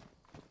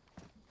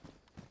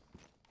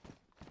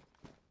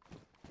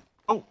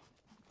 Oh.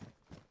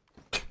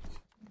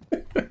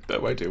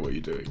 No idea what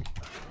you're doing.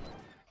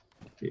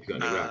 You've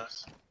got any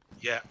racks?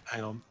 Yeah,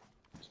 hang on.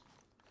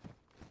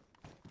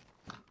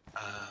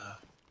 I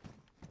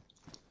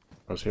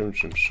was hearing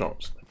some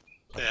shots.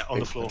 Yeah, on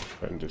the floor.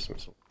 In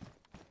distance.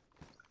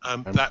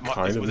 That might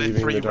kind be. of Were there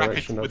leaving three the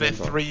direction rapid? of Were there them,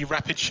 but- 3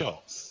 rapid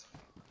shots?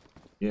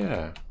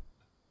 Yeah.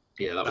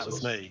 Yeah, that That was was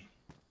us. me.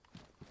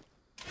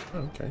 Oh,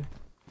 okay.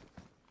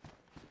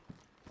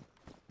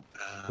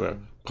 Well,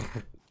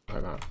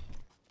 like that.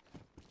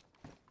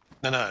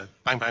 No.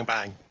 Bang, bang,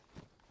 bang.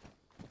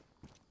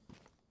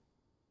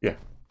 Yeah,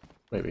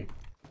 maybe.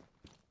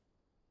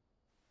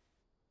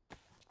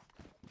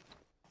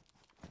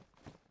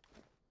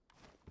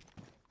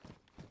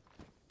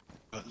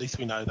 But at least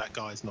we know that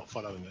guy's not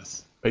following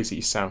us.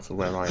 Basically south of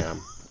where I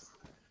am.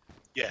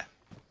 Yeah.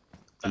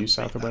 Are you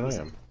south of where I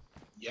am?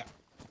 Yeah.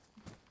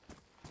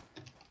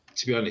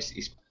 To be honest,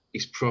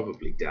 he's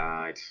probably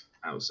died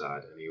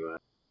outside anyway.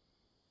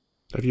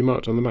 Have you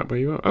marked on the map where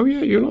you are? Oh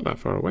yeah, you're not that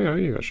far away, are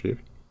you, actually?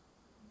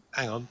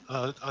 Hang on.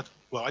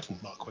 Well, I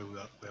didn't mark where we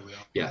are.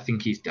 Yeah, I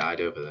think he's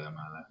died over there, man.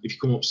 If you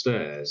come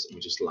upstairs and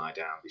we just lie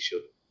down, they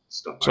should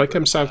stop. So I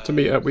come south to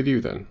meet up with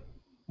you then?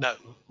 No,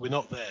 we're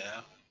not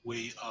there.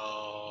 We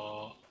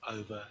are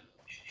over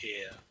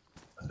here,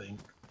 I think.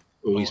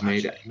 Oh, he's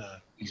made it. No.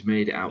 He's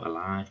made it out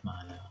alive,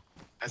 man.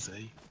 Has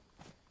he?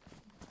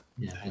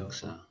 Yeah, I Hang think on,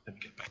 so. Let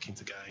me get back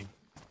into game.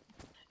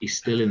 He's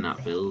still in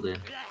that building.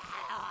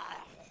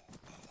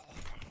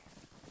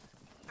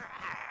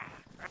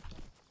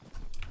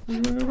 What are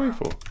you running away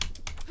for?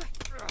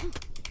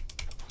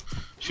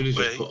 Should have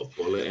just Wait. put a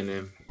bullet in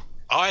him.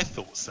 I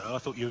thought so. I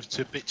thought you were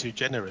a bit too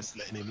generous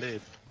letting him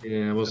live.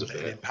 Yeah, it was a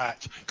Letting him bit.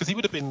 patch. Because he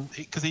would have been.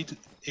 Because he'd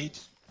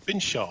been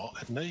shot,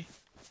 hadn't he?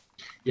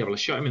 Yeah, well, I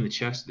shot him in the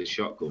chest with a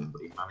shotgun,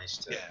 but he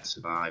managed to Yeah.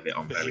 survive it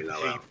on But very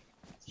low.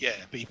 yeah,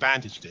 but he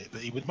bandaged it.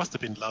 But he must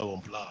have been low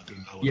on blood.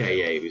 And low on Yeah, health.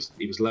 yeah,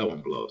 he was low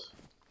on blood.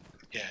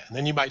 Yeah, and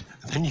then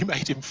you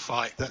made him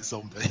fight that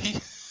zombie.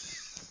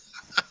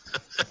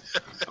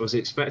 I was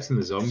expecting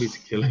the zombie to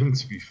kill him,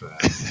 to be fair.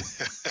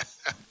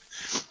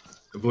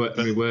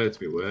 My word,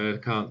 I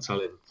can't tell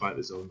him fight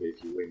the zombie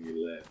if you win,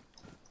 you live.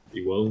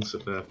 He won't, so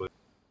fair play.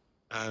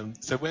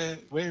 So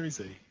where is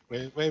he?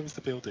 Where was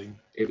the building?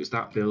 It was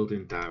that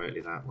building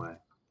directly that way.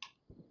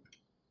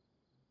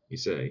 You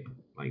see,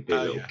 like the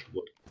little. Yeah.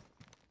 What,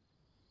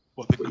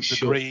 What But the he's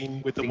shut-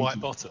 green with the think white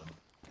he- bottom?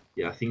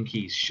 yeah, I think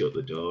he's shut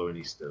the door and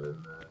he's still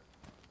in there.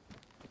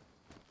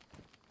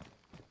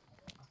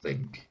 I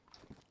think.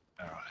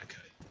 All right, okay.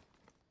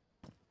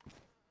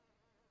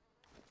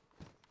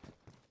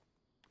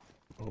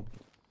 Oh.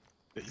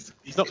 But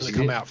he's not going Is to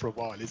come it? out for a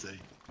while, is he?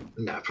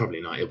 No,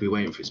 probably not. He'll be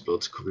waiting for his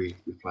blood to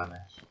replenish.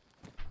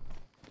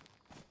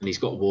 And he's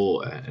got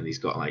water, and he's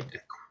got like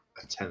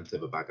a tenth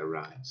of a bag of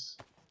rice.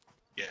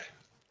 Yeah.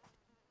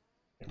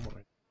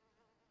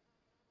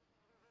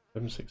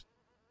 760.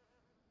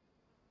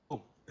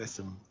 Oh, there's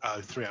some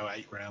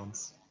 308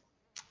 rounds.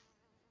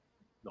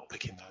 Not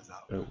picking those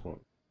up. Don't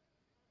want.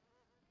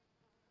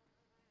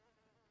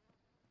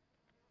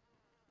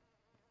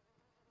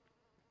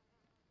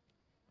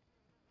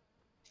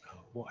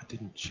 What I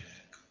didn't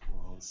check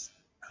was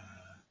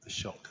the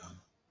shotgun.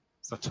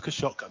 So I took a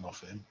shotgun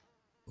off him,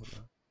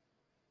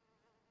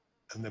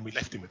 and then we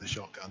left him with the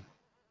shotgun.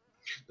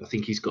 I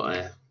think he's got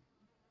a,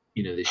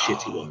 the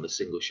shitty Oh. one, the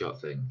single shot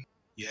thing.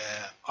 Yeah,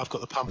 I've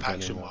got the pump Okay,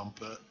 action no. one,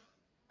 but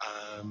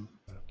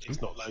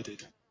it's not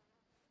loaded.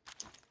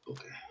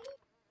 Okay.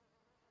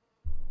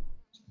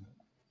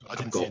 I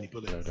didn't got- see any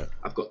bullets. Load it.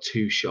 I've got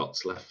 2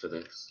 shots left for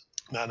this.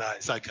 No,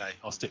 it's okay.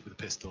 I'll stick with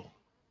the pistol.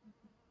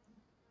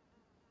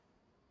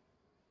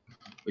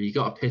 Well, you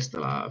got a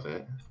pistol out of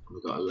it, and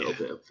we've got a little Yeah.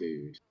 bit of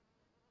food.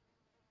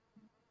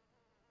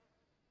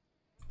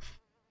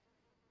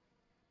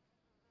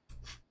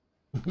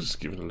 Just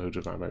giving a load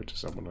of ammo to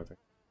someone, I think.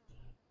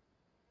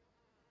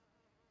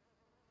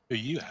 Who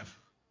you have?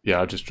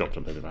 Yeah, I just dropped a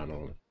load of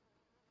ammo on it.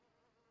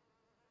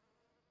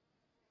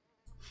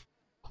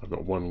 I've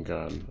got one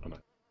gun, and I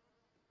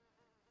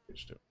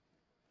pitched it.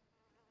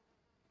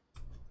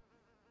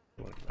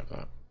 I won't have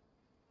that.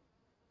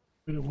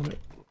 We don't want it.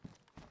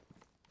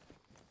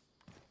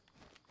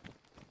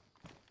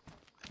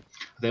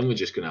 Then we're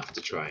just going to have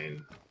to try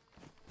and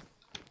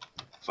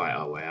fight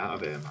our way out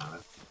of here, man.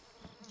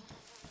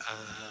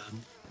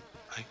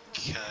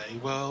 Okay,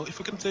 well, if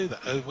we're going to do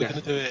that, we're going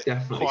to do it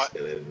Definitely quite.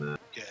 still in there.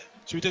 Yeah.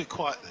 Should we do it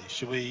quietly?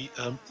 Should we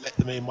let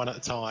them in one at a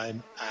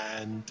time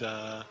and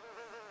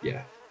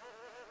Yeah.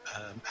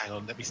 hang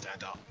on, let me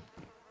stand up.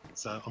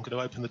 So I'm going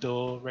to open the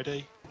door.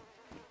 Ready?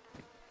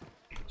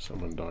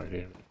 Someone died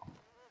here.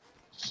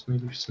 Just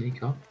maybe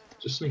sneak up.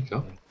 Just sneak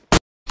up.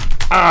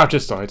 Ah, I've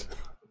just died.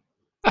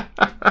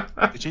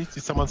 Did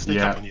someone sneak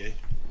Yeah. up on you?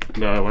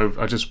 No,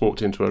 I just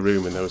walked into a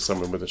room and there was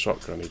someone with a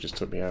shotgun who just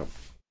took me out.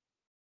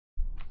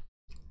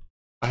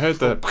 I heard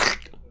the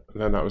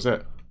and then that was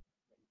it.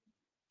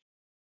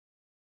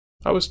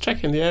 I was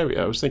checking the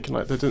area. I was thinking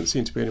like there didn't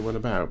seem to be anyone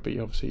about, but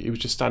he was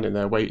just standing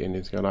there waiting.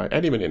 He's going like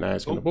any minute now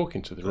he's going to walk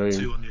into the room.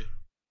 Two on you.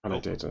 And I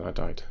did, and I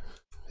died.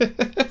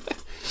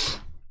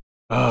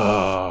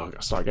 Oh, I've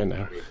got to start again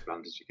now.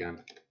 Bandage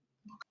again.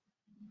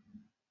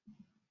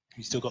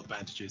 You still got the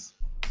bandages?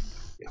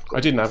 Yeah, I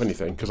didn't have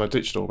anything because I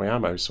ditched all my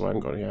ammo, so I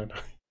haven't got any ammo.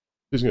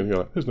 He's going to be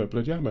like, "There's no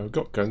bloody ammo. I've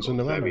got guns and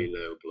no ammo." Very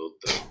low blood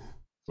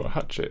though. Got a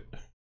hatchet.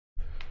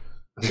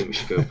 I think we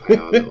should go pay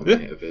our little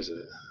mate a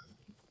visit.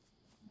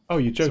 Oh,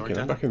 you're joking? Sorry,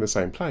 I'm Dan? back in the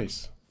same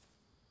place.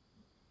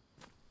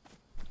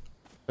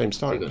 Same They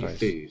starting got any place.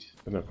 food?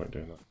 There's no point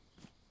doing that.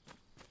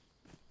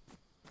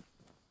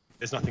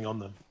 There's nothing on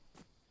them.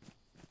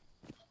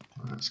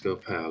 Let's go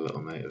pay our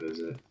little mate a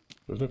visit.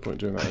 There's no point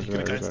doing that. You're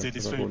going to go and do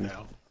this food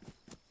now.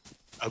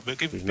 Oh, but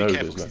be He knows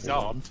careful there's because he's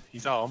nothing. armed.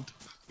 He's armed.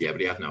 Yeah,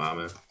 but he had no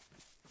ammo.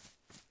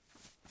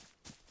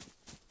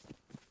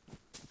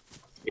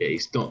 Yeah,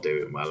 he's not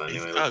doing well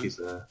anyway. Look, he's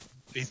there.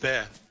 He's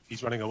there.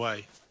 He's running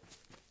away.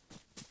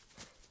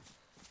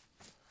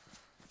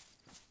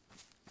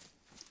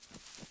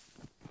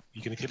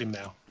 You're going to kill him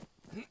now.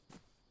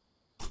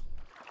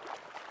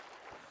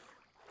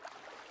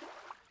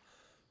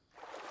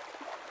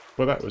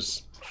 Well, that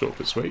was short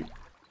but sweet.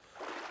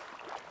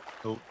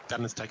 Oh,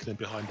 Dan has taken him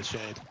behind the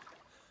shed.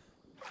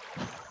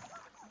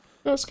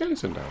 There's a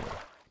skeleton down there.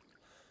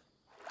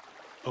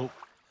 Oh,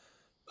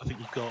 I think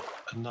you've got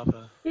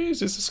another. It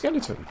is. It's a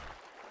skeleton.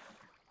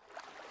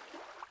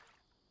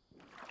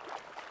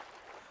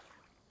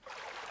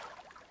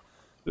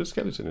 There's a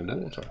skeleton in the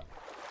water.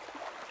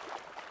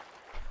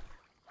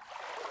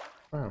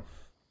 Wow.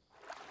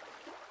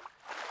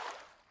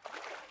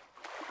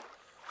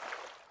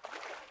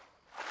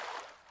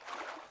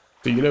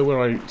 So you know where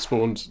I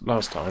spawned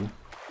last time?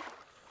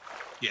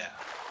 Yeah.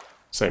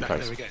 Same Back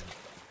place. there again.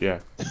 Yeah.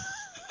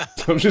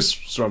 I'm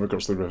just swam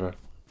across the river.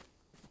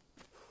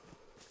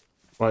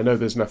 Well, I know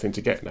there's nothing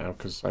to get now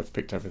because I've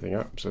picked everything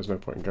up, so there's no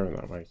point in going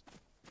that way.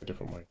 A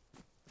different way.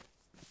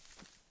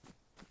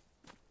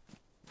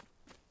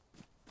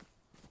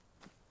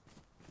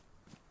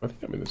 I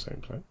think I'm in the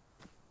same place.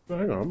 No,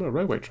 hang on, I'm on a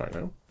railway track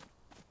now.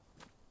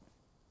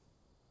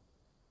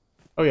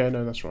 Oh yeah,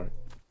 no, that's right.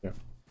 Yeah.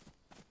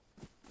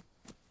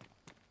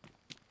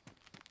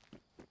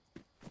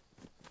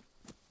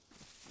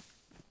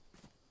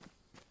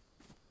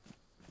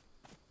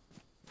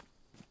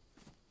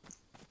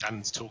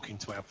 Dan's talking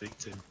to our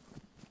victim.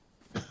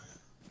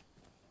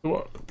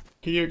 What?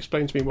 Can you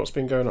explain to me what's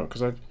been going on?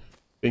 Because I've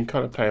been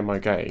kind of playing my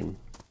game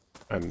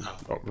and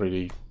not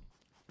really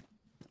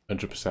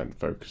 100%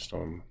 focused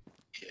on.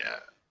 Yeah,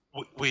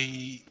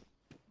 we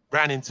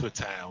ran into a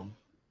town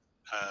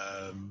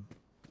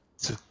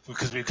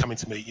because we were coming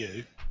to meet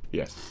you,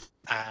 Yes.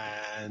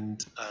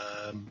 and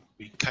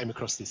we came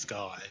across this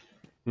guy,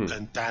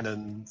 and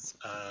Dannon's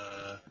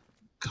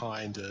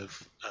kind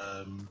of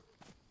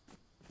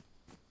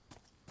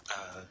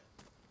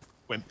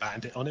went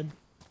bandit on him.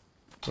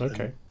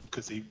 Okay.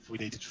 Because we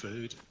needed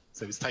food,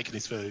 so he was taking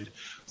his food.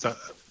 So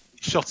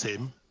shot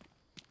him.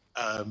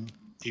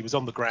 He was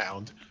on the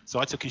ground, so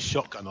I took his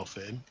shotgun off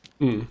him,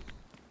 and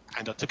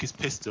I took his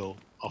pistol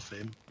off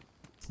him.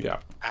 Yeah.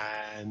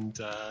 And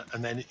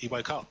then he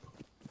woke up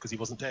because he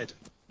wasn't dead.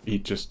 He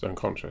just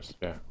unconscious.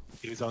 Yeah.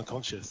 He was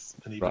unconscious,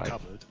 and he Right.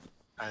 recovered.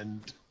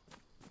 And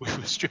we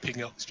were stripping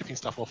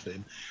stuff off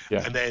him.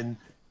 Yeah. And then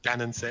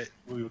Dannon said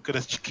we were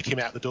going to kick him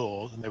out the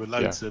door, and there were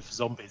loads of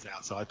zombies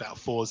outside, about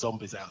 4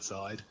 zombies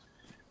outside.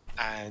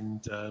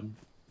 And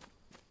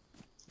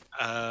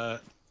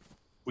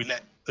we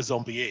let a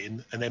zombie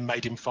in and then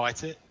made him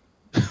fight it.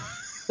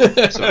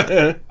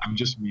 Sorry, I'm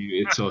just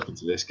muted talking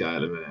to this guy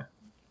at a minute.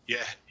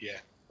 Yeah.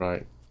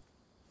 Right.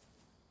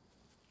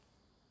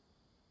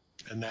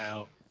 And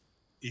now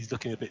he's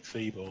looking a bit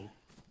feeble.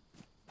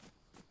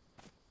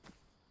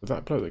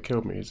 That bloke that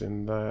killed me is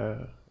in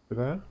there.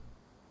 There?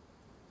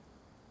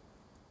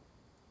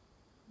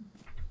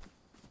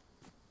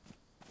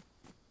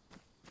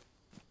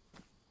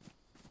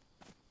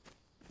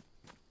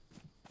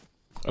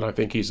 And I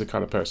think he's the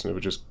kind of person who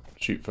would just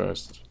shoot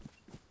first,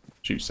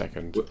 shoot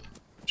second,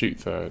 shoot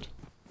third.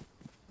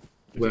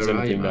 If Where there's are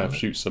anything you, left, man?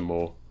 shoot some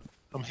more.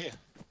 I'm here,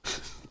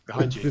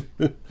 behind you.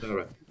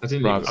 Alright. I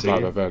didn't even see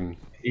Rather him. than...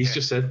 He's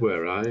just said,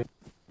 where are you?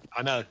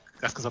 I know.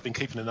 That's because I've been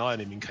keeping an eye on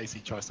him in case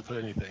he tries to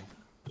put anything.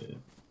 Yeah.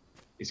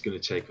 He's going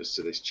to take us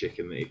to this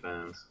chicken that he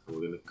found. And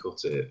we're going to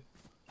cut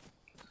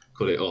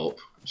it up,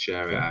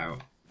 share it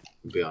out,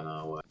 and be on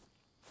our way.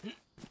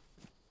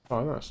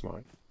 Oh, that's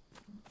nice.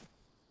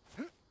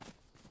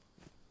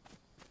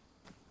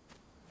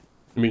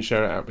 You mean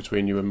share it out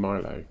between you and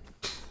Milo?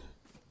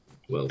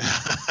 Well,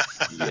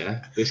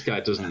 yeah. This guy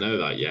doesn't know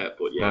that yet,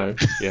 but yeah. No,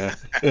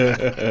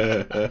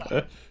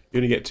 yeah. You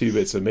only get 2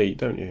 bits of meat,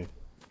 don't you?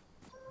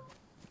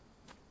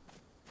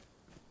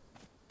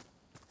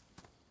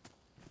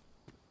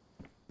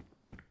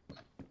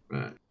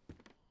 Right.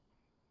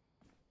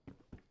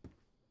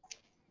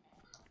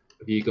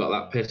 Have you got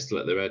that pistol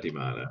at the ready,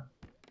 Milo?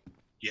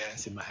 Yeah,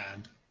 it's in my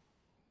hand.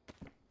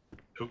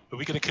 Are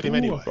we going to kill him Ooh,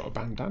 anyway? I've got a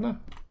bandana.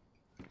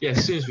 Yeah,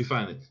 as soon as we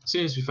find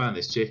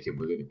this chicken,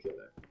 we're gonna kill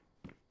it.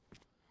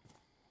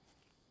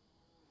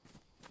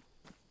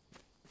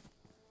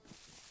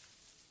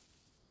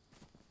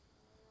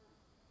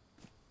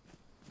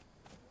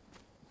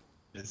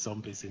 There's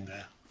zombies in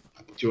there.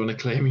 Do you want to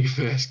claim your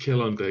first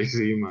kill on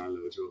Daisy, Milo?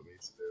 Or do you want me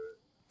to do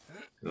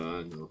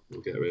it? No,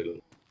 we'll get rid of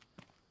it.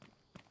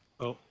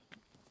 Oh.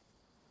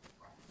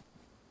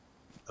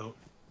 Oh.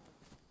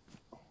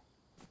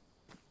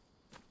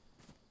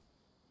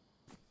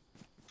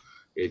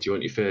 Yeah, do you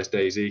want your first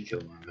Daisy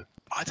kill, Milo?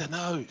 I don't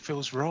know. It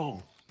feels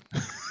wrong.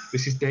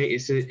 This is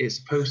it's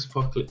a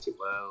post-apocalyptic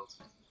world.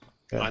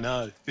 Yeah. I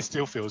know. This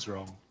still feels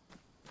wrong.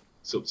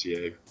 It's up to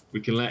you. We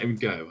can let him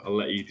go. I'll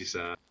let you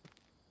decide.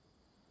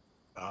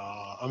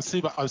 I'm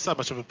so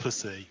much of a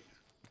pussy.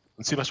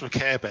 I'm too much of a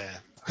Care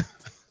Bear.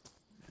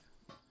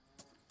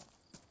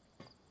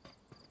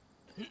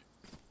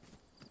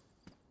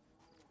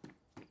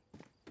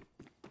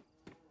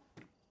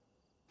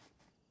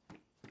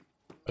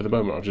 At the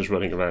moment, I'm just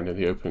running around in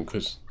the open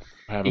because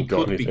I haven't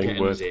got anything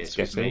worth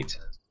getting.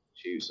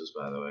 Choose us,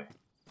 by the way.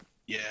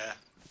 Yeah.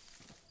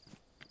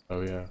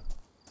 Oh yeah.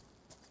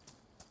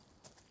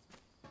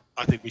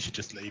 I think we should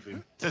just leave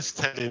him. Just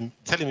tell him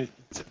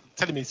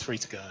he's free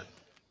to go.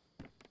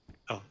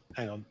 Oh,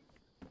 hang on.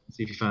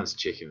 See if he finds the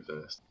chicken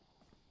first.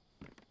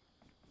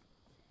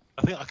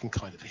 I think I can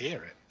kind of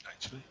hear it,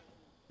 actually.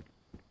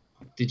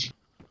 Did you?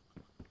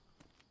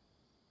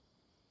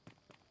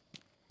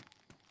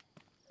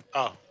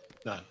 Oh,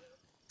 no.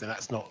 Then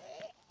that's not...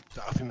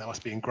 I think that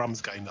must be in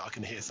Grum's game that I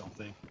can hear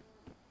something.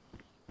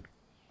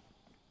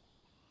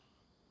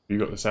 You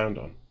got the sound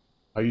on.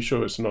 Are you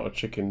sure it's not a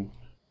chicken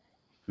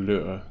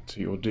lure to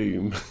your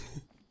doom?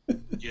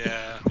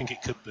 Yeah, I think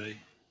it could be.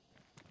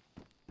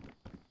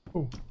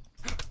 Oh.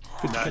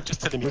 No,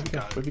 just tell him he can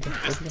go.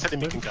 Just tell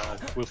him he can go.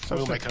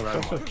 We'll make our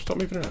own one. Stop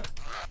moving around.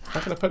 How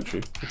can I punch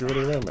you if you're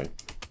running around me?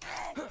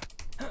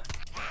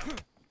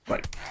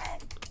 Right.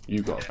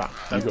 You got a bat.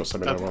 You got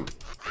something I want.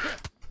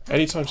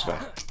 Anytime today.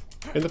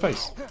 In the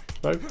face.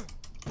 No?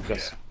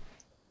 Yes.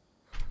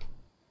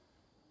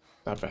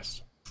 That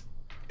vest.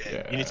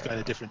 Yeah, you need to go in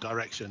a different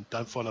direction.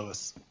 Don't follow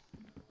us.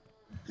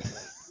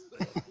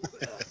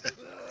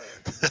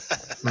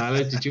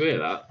 Milo, did you hear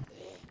that?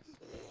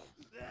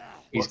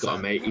 He's got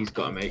a mate. He's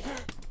got a mate.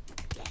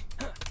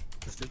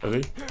 Has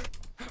he?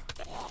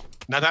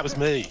 No, that was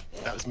me.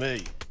 That was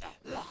me.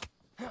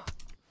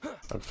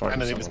 I'm fine.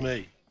 And then it was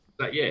me. Is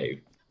that you?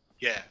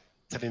 Yeah,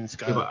 tell him to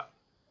go.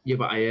 Yeah,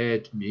 but I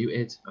heard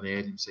muted, and I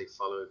heard him say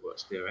follow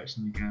which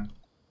direction you go.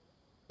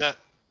 No,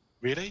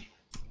 really?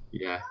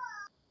 Yeah.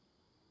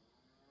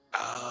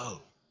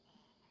 Oh.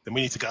 Then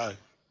we need to go.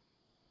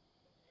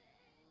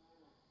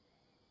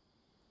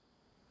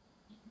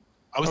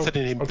 I was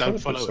telling him don't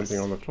follow us. Something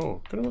on the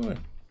floor. Get him away.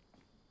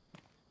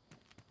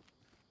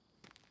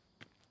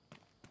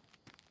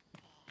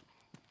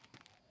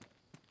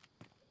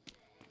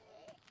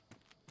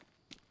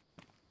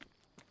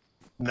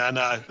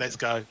 No, let's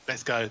go.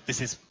 Let's go.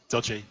 This is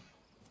dodgy.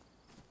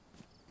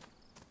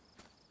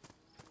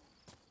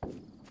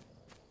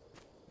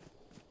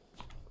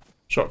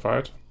 Shot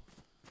fired.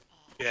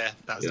 Yeah,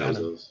 that was Yeah,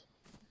 Dannon.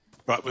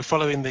 Right, we're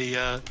following the...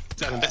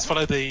 Dannon, let's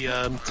follow the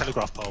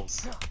telegraph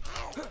poles.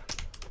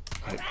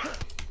 Right.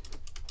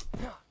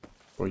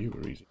 Well, you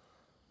were easy.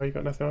 Oh, you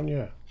got nothing on?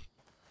 Yeah.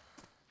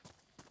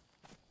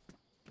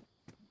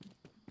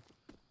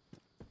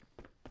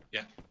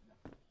 Yeah.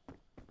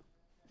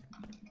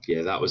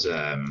 Yeah, that was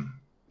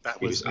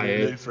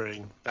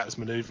manoeuvring. That was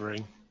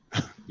manoeuvring.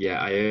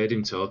 Yeah, I heard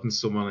him talking to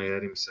someone. I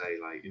heard him say,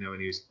 like, you know,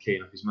 when he was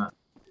keying off his map.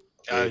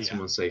 I heard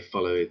someone say,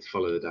 follow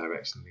the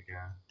direction they go.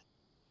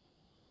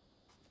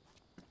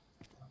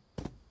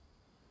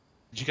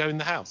 Did you go in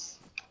the house?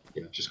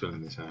 Yeah, I've just gone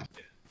in this house.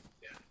 Yeah.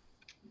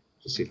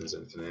 Just see if there's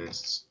anything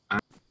else.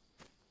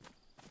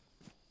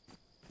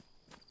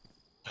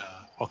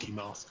 Hockey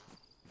mask.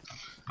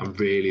 I'm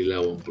really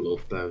low on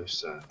blood though,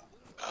 so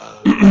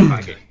If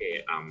I get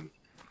hit, I'm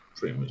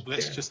pretty much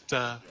let's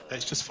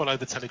just follow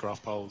the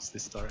telegraph poles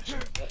this direction.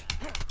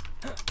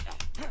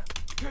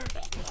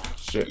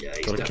 Shit. Yeah,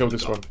 Gotta kill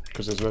this one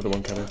because there's another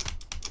one coming.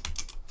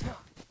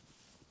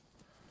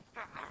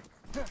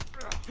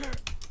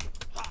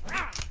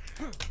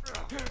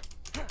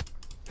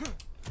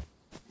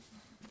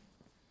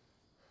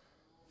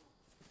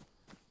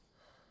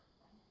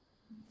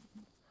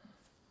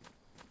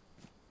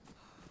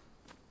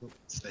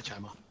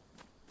 Sledgehammer.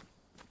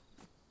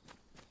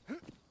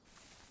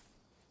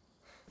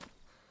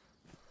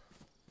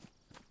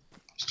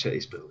 Just check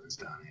these buildings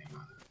down here,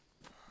 man.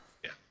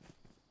 Yeah.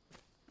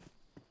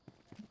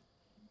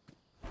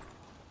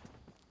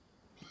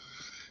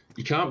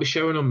 You can't be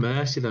showing on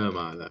mercy though,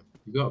 Milo.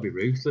 You've got to be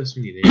ruthless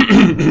when you need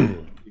it.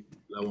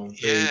 Low on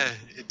food. Yeah,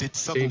 it did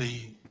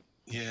suddenly.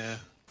 Yeah.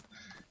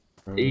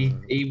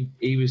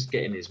 He was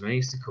getting his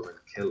mates to come and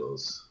kill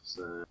us.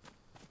 So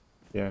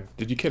Yeah.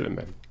 Did you kill him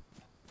then?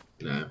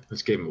 no,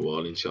 let's give him a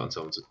warning shot and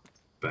tell him to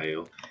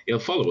bail. He'll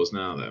follow us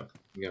now though.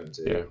 I'm going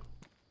to. Yeah.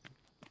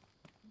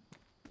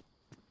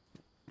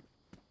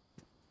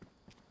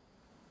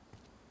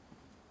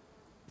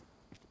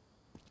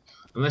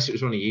 Unless it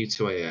was one of you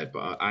two I heard,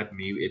 but I'd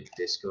muted the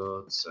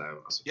Discord,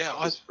 so Yeah,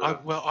 I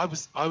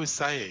was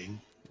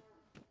saying,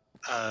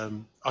 I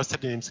was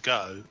telling him to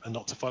go and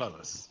not to follow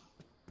us.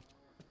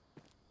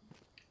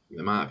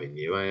 It might have been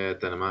you I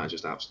heard, then I might have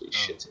just absolutely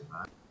shit in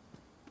that.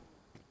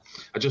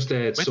 I just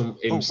heard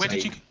him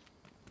say...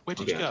 Where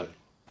did you go?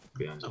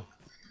 Behind you.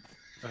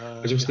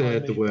 I just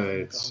heard the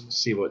words,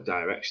 see what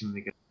direction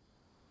they go.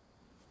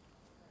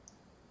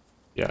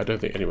 Yeah, I don't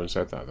think anyone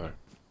said that, though.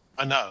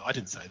 I know, I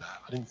didn't say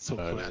that. I didn't talk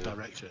about that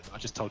direction. I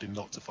just told him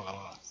not to follow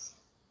us.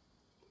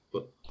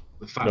 But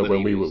the fact no, that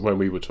when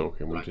we were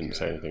talking, we didn't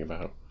say anything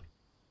about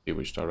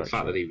which direction. The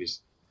fact that he was...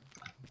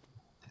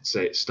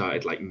 So it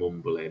started, like,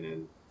 mumbling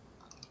and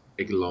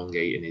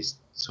elongating his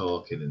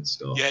talking and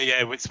stuff.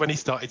 Yeah, it's when he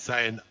started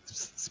saying,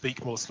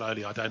 speak more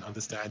slowly, I don't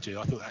understand you.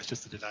 I thought that's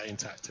just a delaying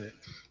tactic.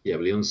 Yeah,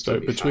 but he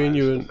understood. So between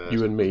you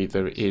and me,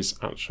 there is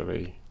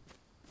actually...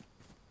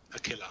 a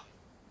killer.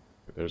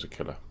 There's a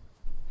killer.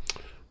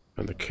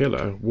 And the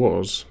killer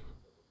was...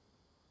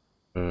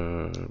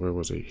 where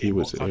was he? He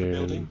was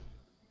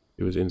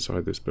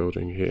inside this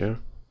building here.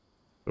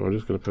 So I'm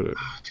just going to put it...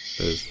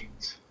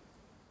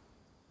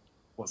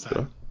 What's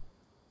that?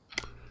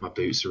 My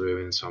boots are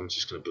ruined, so I'm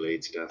just going to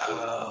bleed to death.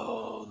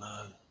 Oh,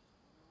 no.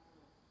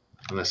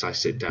 Unless I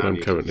sit down,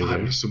 you can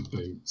find me some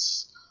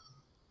boots.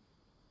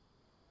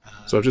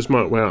 So I've just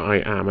marked where I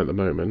am at the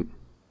moment.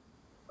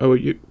 Oh,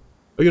 you're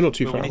not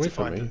too far away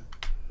from me.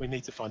 We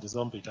need to find a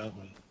zombie, don't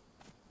we?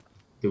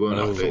 There won't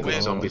have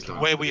been zombies. From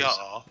where we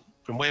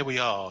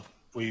are,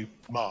 we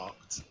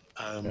marked.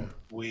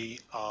 We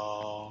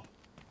are...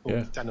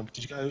 Yeah. Daniel,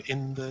 did you go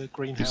in the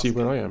greenhouse? Do you see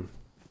where I am?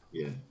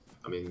 Yeah.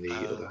 I'm in the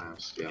other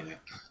house. Yeah.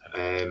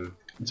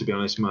 To be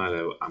honest,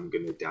 Milo, I'm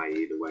going to die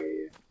either way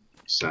here.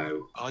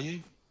 So... Are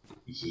you?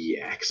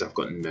 Yeah, because I've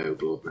got no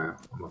blood now.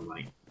 I'm on,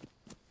 like,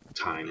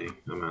 tiny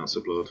amounts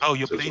of blood. Oh,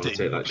 you're bleeding.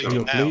 You're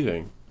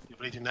bleeding. You're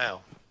bleeding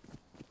now.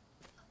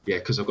 Yeah,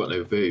 because I've got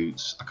no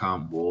boots. I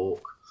can't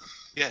walk.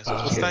 Yeah,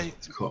 so stay.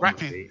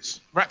 Wrap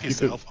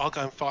yourself. I'll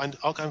go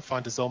and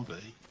find a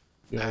zombie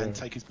and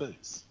take his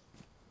boots.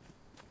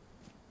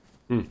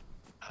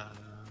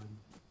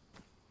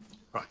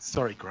 Right,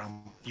 sorry, Graham.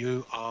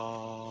 You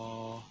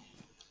are...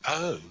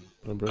 Oh.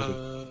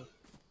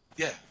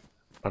 Yeah.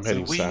 I'm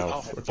heading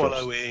south. We are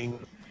following...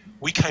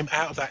 We came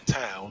out of that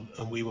town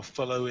and we were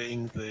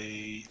following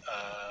the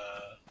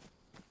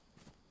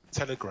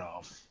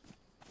telegraph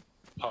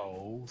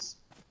poles.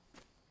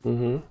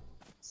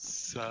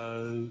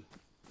 So...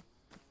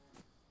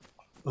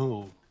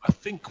 Oh, I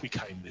think we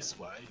came this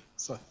way.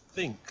 So I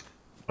think...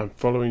 I'm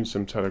following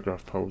some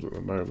telegraph poles at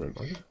the moment.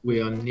 We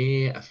are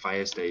near a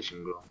fire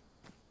station, Graham.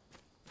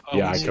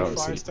 Yeah, I can't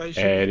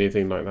see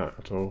anything like that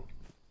at all.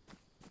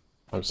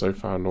 I'm so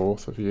far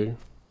north of you.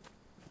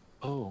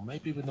 Oh,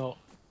 maybe we're not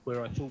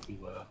where I thought we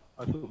were.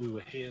 I thought we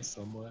were here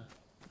somewhere.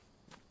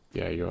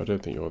 Yeah, I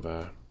don't think you're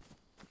there.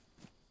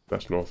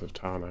 That's north of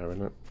Tarnow,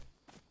 isn't it?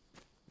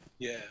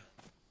 Yeah.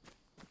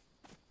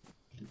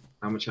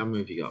 How much ammo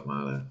have you got,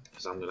 Milo?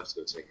 Because I'm going to have to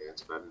go take her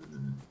to bed in a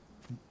minute.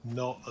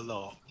 Not a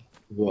lot.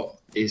 What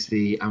is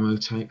the ammo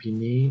type you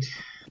need?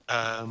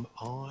 I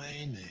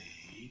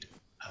need...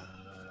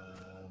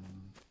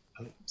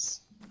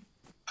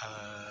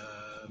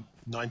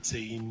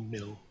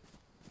 19mm,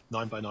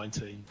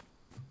 9x19.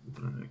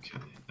 Okay.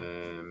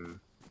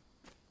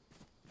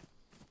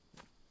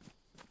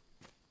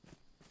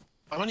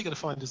 I'm only going to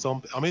find a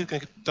zombie. I'm either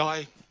going to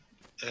die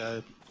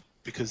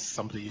because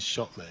somebody has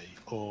shot me,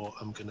 or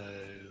I'm going to...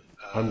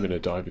 I'm going to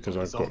die because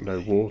I've got no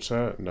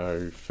water,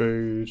 no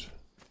food.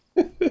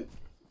 I've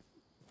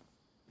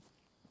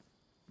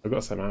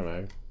got some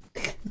ammo.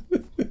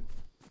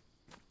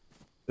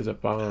 There's a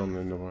barn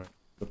in the way.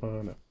 The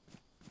barn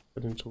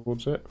heading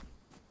towards it.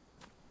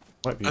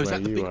 Might be where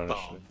you are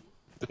actually.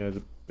 Yeah,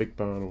 the big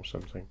barn or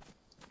something.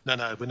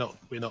 No, we're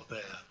not there.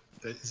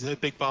 Is there a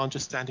big barn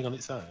just standing on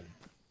its own?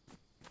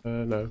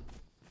 No.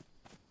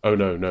 Oh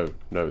no,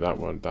 that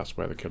one. That's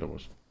where the killer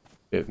was.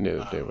 Near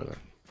with it.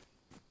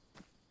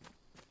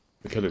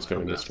 The killer's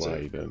going this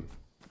way, then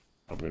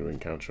I'm going to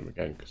encounter him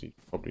again because he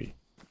probably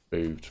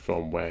moved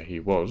from where he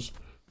was.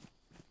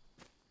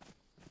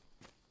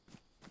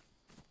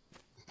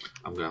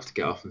 I'm going to have to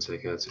get off and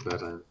take her to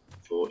bed,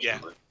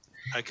 unfortunately.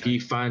 Yeah. Okay. Do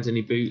you find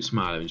any boots,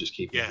 Milo, and just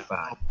keep them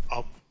back?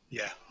 I'll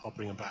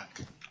bring them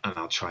back. And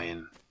I'll try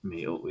and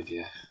meet up with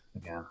you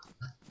again.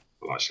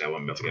 Well, actually, I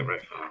won't be able to get very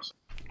fast.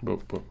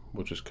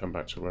 We'll just come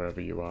back to wherever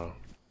you are.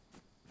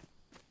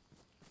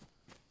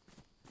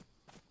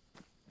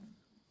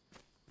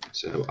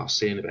 So I'll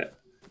see you in a bit.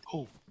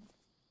 Oh,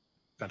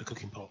 found a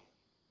cooking pot.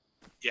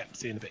 Yeah,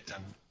 see you in a bit,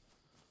 Dan.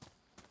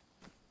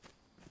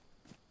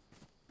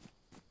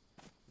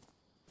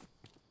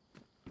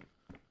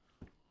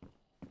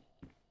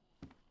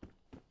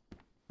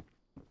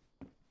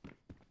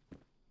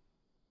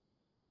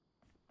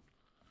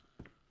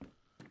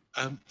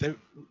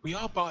 We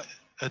are by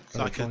a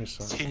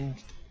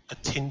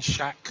tin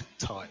shack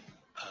type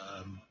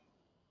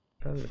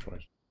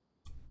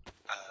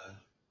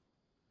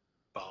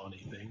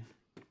barney thing.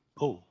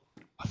 Oh,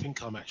 I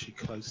think I'm actually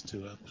close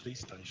to a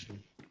police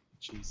station,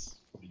 which is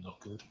probably not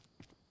good.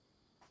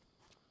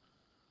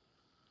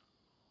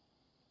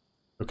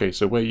 Okay,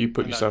 so where you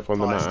put yourself on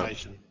the fire map,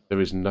 station.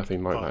 there is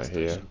nothing like Fire that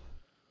here. station.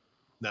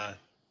 No.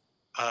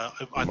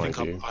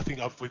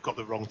 We've got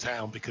the wrong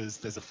town because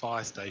there's a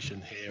fire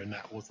station here, and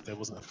there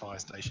wasn't a fire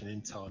station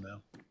in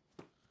Tarnell.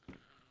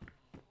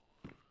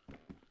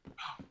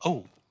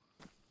 Oh,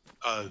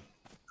 I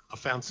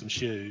found some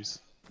shoes,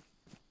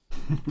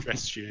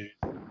 dress shoes.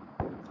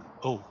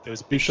 Oh, there was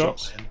a big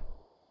shot then.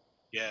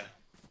 Yeah.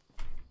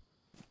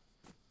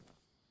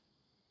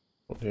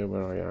 Not near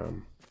where I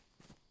am.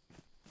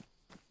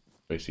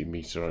 Basically,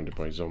 me surrounded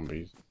by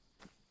zombies.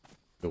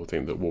 They all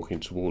think that walking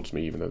towards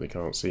me, even though they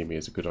can't see me,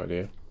 is a good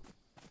idea.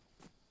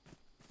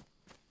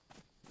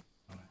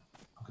 I'm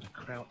going to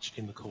crouch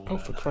in the corner. Oh,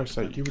 for Christ's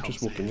sake, you were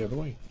just walking the other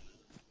way.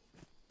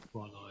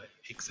 While I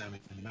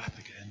examine the map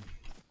again.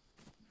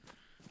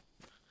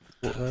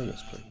 Walk around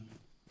this place.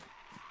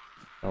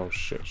 Oh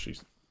shit,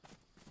 she's...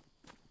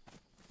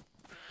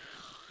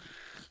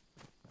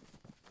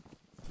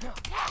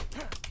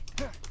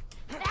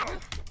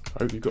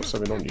 I hope you've got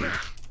something on you.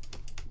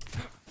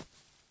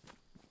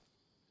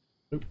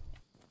 Nope.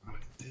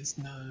 Right, there's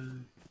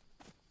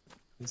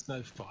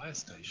no fire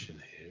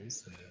station here,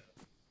 is there?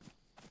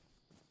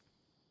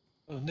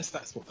 Oh, unless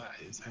that's what that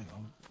is. Hang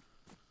on.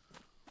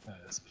 No,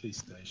 that's a police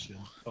station.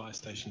 Fire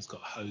station's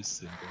got a hose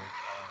symbol,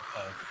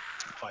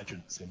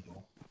 hydrant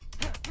symbol.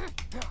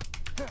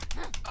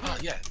 Ah,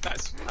 yeah,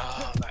 that's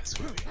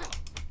where we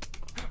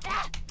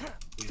are.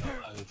 We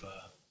are over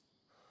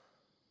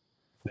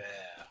there.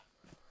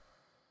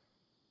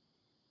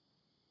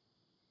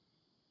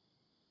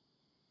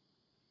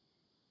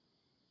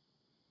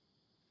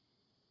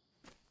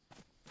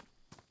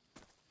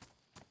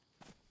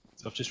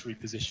 So I've just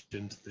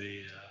repositioned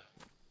the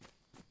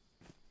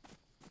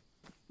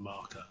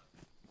marker.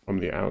 On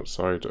the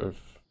outside of...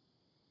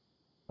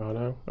 Oh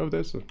no. Oh,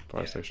 there's the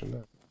fire station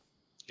there.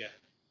 Yeah.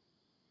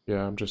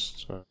 Yeah, I'm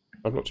just...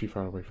 I'm not too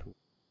far away from...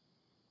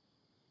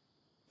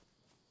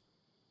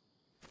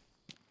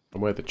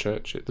 And where the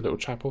church, the little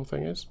chapel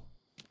thing is?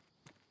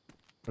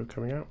 Road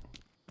coming out?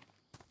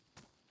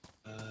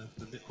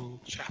 The little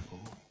chapel?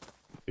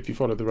 If you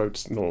follow the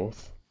roads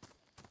north...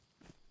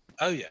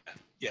 Oh yeah,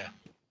 yeah.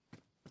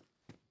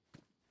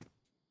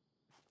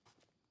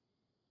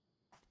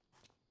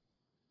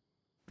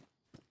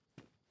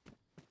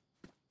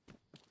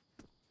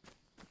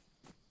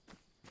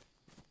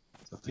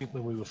 I think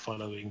when we were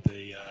following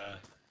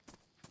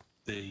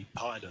the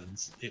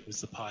pylons, it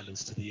was the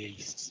pylons to the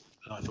east,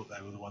 and I thought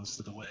they were the ones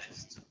to the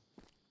west.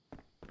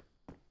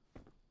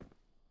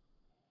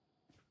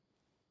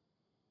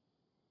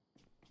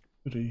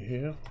 Could he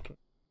hear?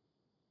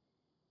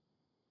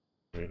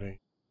 Really?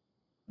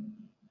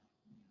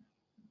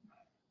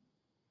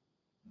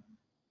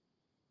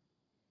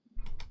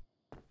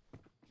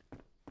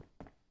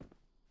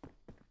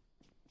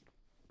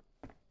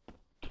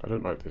 I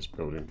don't like this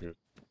building because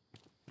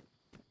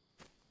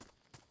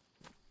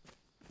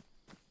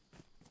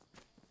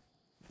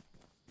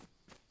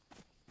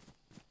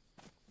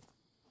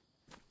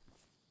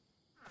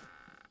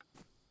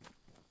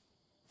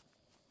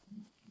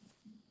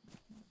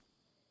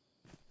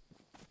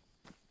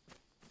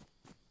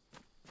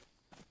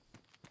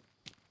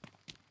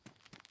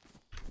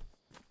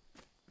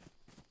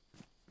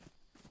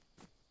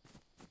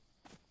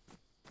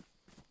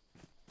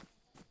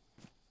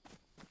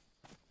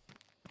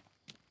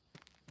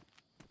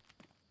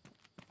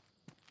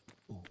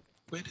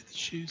Where did the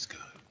shoes go?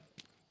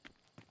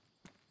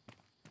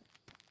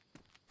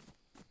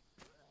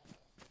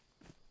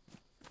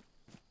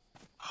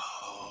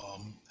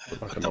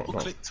 I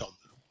double-clicked on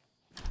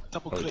them.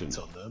 Double-clicked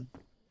on them,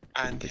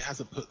 and it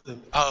hasn't put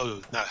them...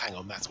 Oh, no, hang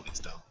on, that's what it's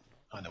done.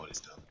 I know what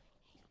it's done.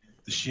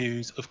 The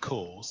shoes, of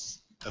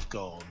course, have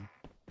gone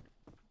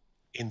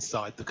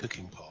inside the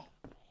cooking pot,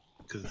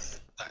 because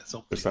that's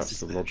obvious.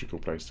 that's the logical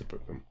place to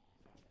put them.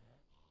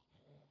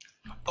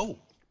 Oh,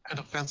 and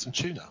I found some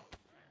tuna.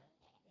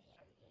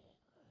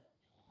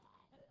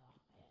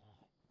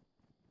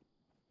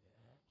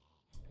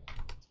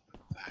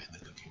 Put that in the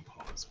cooking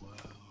pot as well.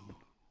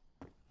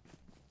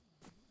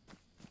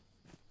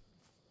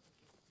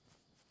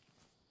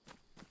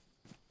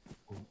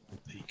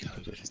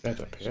 There's a bed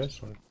up here,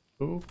 so...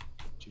 Ooh.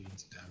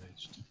 Genes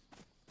damaged.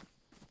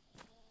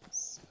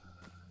 So...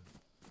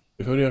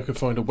 If only I could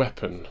find a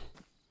weapon.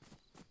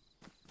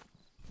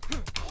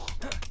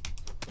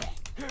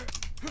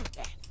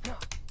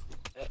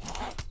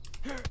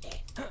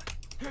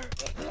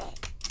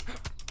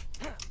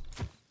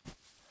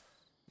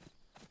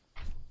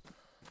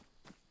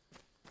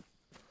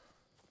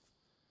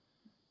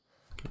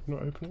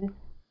 Not opening.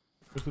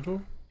 Where's the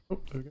door? Oh,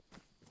 there we go.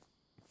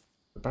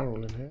 The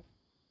barrel in here.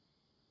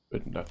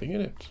 But nothing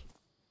in it.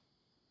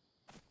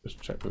 Just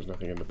check there's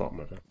nothing in the bottom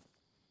of it.